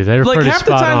also agree. They're Like pretty half the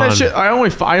spot time on. that shit,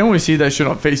 I only see that shit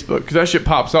on Facebook because that shit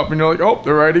pops up and you're like, oh,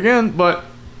 they're right again. But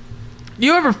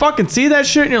you ever fucking see that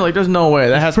shit and you're like, there's no way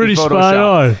that has pretty to be spot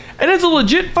Photoshopped. on. And it's a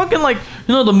legit fucking like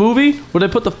the movie where they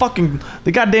put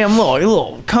the goddamn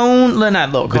little cone,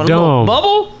 not little cone, a little dome.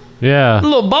 bubble, Yeah, a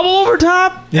little bubble over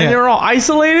top, Yeah. and they're all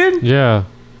isolated. yeah.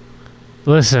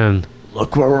 Listen,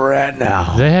 Look where we're at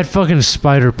now. they had fucking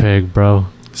Spider Pig, bro.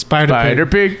 Spider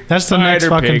Pig. Pig. That's the next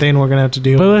Spider fucking Pig. thing we're gonna have to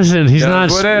deal But with. listen, he's Yeah,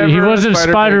 not. whatever, He wasn't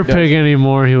Spider Spider Pig Pig does.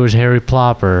 anymore. He was Harry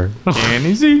Plopper. Can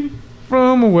he see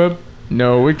from a web?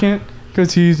 No, we can't,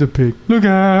 cause he's a pig. Look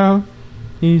out,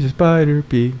 he's a spider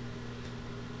pig.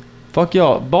 Fuck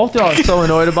y'all. Both y'all are so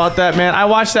annoyed about that, man. I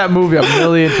watched that movie a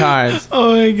million times.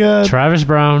 Oh my god. Travis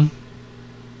Brown,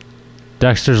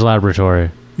 Dexter's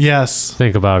Laboratory. Yes.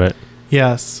 Think about it.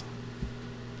 Yes.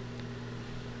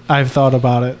 I've thought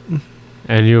about it.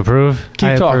 And you approve? Keep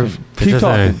I talking. approve. Keep It's a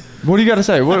talking. thing. What do you got to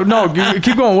say?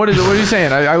 Keep going. What are you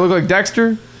saying? I look like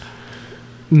Dexter?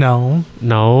 No.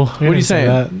 No. I didn't you say saying?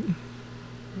 that.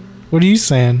 What are you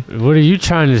saying? What are you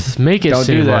trying to make it Don't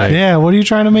do seem that. like? Yeah, what are you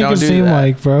trying to make Don't it do seem that.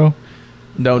 like, bro?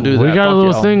 Don't do that. We got a Fuck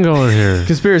little y'all. thing going here.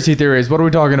 Conspiracy theories. What are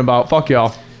we talking about? Fuck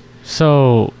y'all.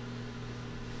 So,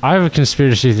 I have a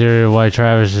conspiracy theory of why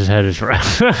Travis's head is round.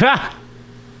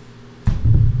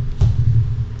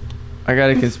 I got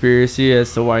a conspiracy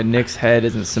as to why Nick's head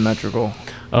isn't symmetrical.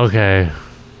 Okay.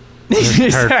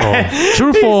 Hurtful.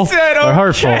 Truthful said, or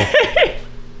hurtful? "Okay."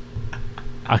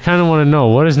 I kind of want to know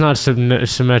what is not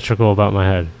symmetrical about my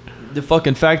head. The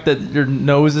fucking fact that your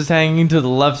nose is hanging to the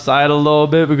left side a little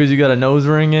bit because you got a nose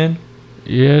ring in.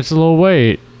 Yeah, it's a little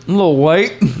weight. A little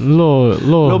weight. A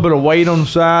little bit of weight on the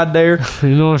side there. You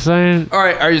know what I'm saying? All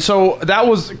right, are you, so that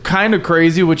was kind of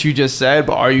crazy what you just said,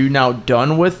 but are you now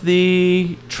done with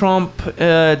the Trump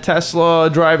Tesla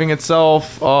driving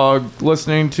itself,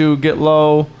 listening to Get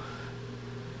Low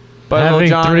by Lil Having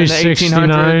Jon in the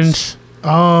 1800s?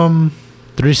 369s.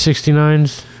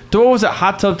 369s. What was it,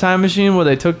 Hot Tub Time Machine, where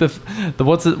they took the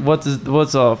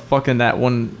what's fucking that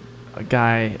one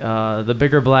guy, the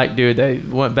bigger black dude that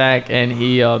went back and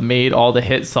he made all the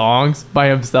hit songs by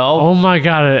himself. Oh my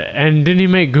god! And didn't he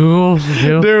make Google?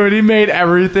 too? Dude, he made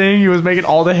everything. He was making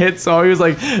all the hit songs. He was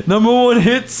like, #1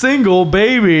 hit single,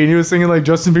 Baby. And he was singing like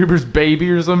Justin Bieber's Baby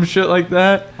or some shit like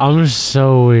that. I'm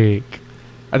so weak.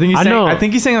 I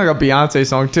think he sang like a Beyonce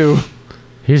song too.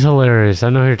 He's hilarious. I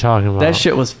know who you're talking about. That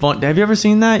shit was fun. Have you ever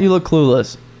seen that? You look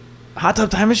clueless. Hot Tub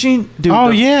Time Machine? Dude. Oh,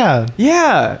 yeah.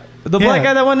 Yeah. The black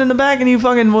guy that went in the back and he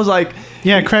fucking was like,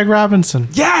 Yeah, Craig Robinson.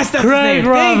 yes, that's Craig his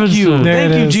name. Robinson. Thank you. There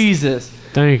Thank it you, is. Jesus.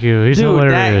 Thank you. He's Dude,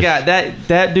 hilarious. that guy,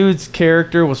 that dude's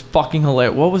character was fucking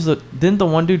hilarious. What was didn't the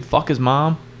one dude fuck his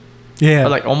mom? Yeah. Or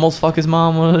like almost fuck his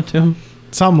mom, one of the two?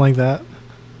 Something like that.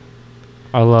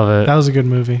 I love it. That was a good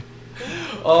movie.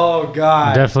 Oh,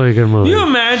 God. Definitely a good movie. You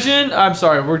imagine? I'm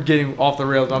sorry, we're getting off the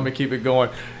rails. I'm going to keep it going.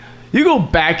 You go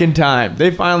back in time. They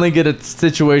finally get a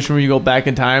situation where you go back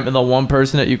in time, and the one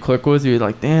person that you click with, you're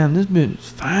like, damn, this bitch is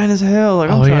fine as hell. Like,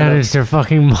 Oh yeah, it's their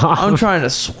fucking mom. I'm trying to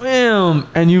swim,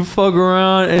 and you fuck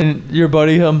around, and your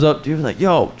buddy comes up to you like,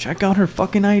 yo, check out her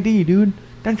fucking ID, dude.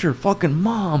 That's your fucking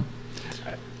mom.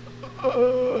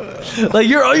 Like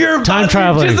you're Time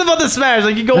traveling. Just about to smash.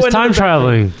 Like you go It's into time the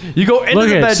traveling. You go into Look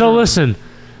the at bedroom. so listen.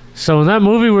 So in that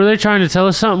movie, were they trying to tell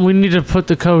us something? We need to put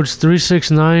the codes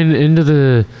 369 into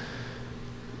the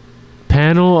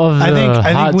panel of the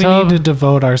I hot think we tub. need to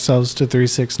devote ourselves to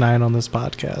 369 on this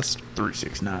podcast.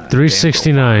 369.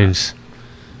 369s.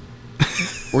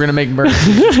 We're gonna make merch.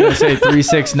 It's gonna say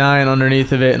 369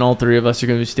 underneath of it, and all three of us are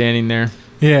gonna be standing there.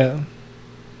 Yeah.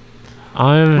 We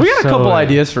got a so- couple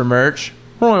ideas for merch.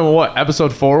 We're only what,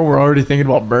 episode 4? We're already thinking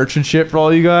about merch and shit for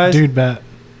all you guys. Dude, bet.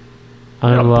 We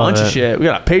I got a love bunch it. of shit. We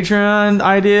got a Patreon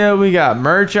idea. We got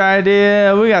merch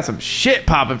idea. We got some shit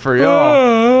popping for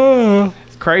y'all.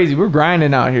 It's crazy. We're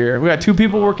grinding out here. We got 2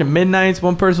 people working midnights,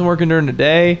 1 person working during the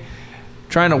day,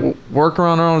 trying to work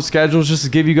around our own schedules just to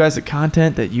give you guys the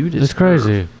content that you deserve. It's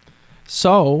crazy.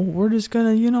 So we're just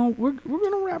gonna, we're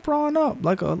gonna wrap Ron up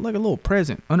like a little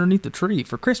present underneath the tree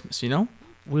for Christmas,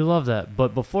 We love that.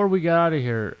 But before we get out of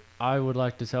here, I would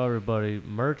like to tell everybody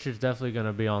merch is definitely going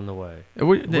to be on the way.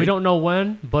 We don't know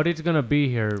when, but it's going to be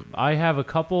here. I have a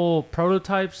couple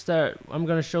prototypes that I'm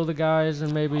going to show the guys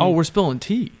and maybe Oh, we're spilling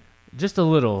tea. just a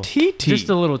little. Tea. Just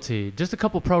a little tea. Just a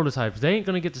couple prototypes. They ain't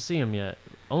going to get to see them yet.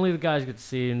 Only the guys get to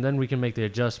see, and then we can make the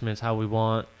adjustments how we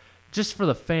want. Just for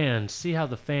the fans. See how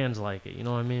the fans like it. You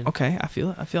know what I mean? Okay, I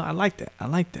feel it. I like that.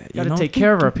 Got to take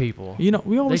care of our people.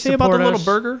 We always They say about the support little us.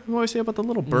 burger. We always say about the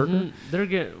little burger. Mhm. They're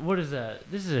getting, what is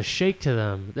that? This is a shake to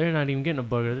them. They're not even getting a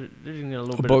booger. They're just getting a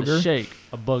little A bit of booger? a shake.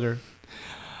 A booger.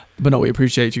 But no, we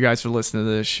appreciate you guys for listening to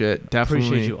this shit. Definitely.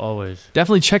 Appreciate you always.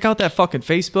 Definitely check out that fucking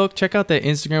Facebook. Check out that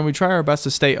Instagram. We try our best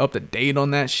to stay up to date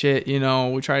on that shit. We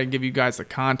try to give you guys the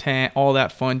content, all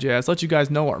that fun jazz. Let you guys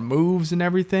know our moves and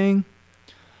everything.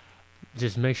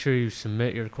 Just make sure you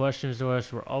submit your questions to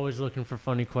us. We're always looking for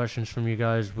funny questions from you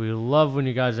guys. We love when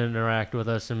you guys interact with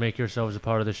us and make yourselves a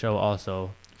part of the show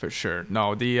also. For sure.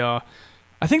 No,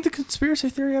 I think the conspiracy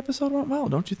theory episode went well,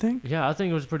 don't you think? Yeah, I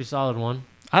think it was a pretty solid one.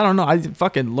 I don't know.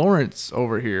 Fucking Lawrence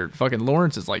over here. Fucking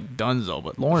Lawrence is like donezo,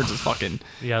 but Lawrence is fucking.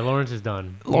 Yeah, Lawrence is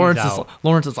done. He's Lawrence out.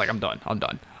 is like, I'm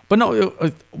done. But no,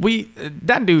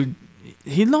 that dude,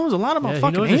 he knows a lot about Yeah, he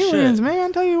fucking knows his aliens, shit. man.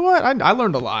 I tell you what, I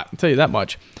learned a lot. I'll tell you that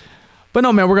much. But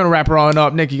no, man, we're gonna wrap her on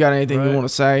up. Nick, you got anything you Right. want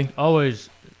to say? Always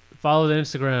follow the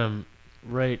Instagram,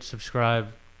 rate, subscribe,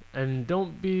 and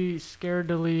don't be scared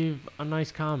to leave a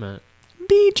nice comment.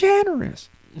 Be generous.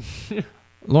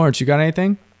 Lawrence, you got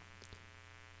anything?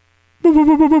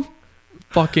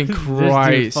 Fucking This dude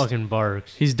Christ. fucking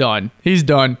barks. He's done.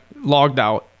 Logged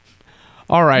out.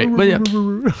 All right. But yeah.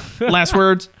 Last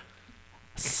words.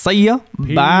 See ya.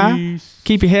 Bye. Peace.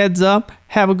 Keep your heads up.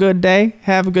 Have a good day.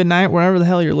 Have a good night wherever the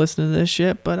hell you're listening to this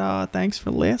shit. But thanks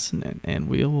for listening. And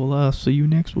we will see you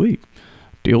next week.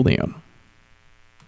 Till then.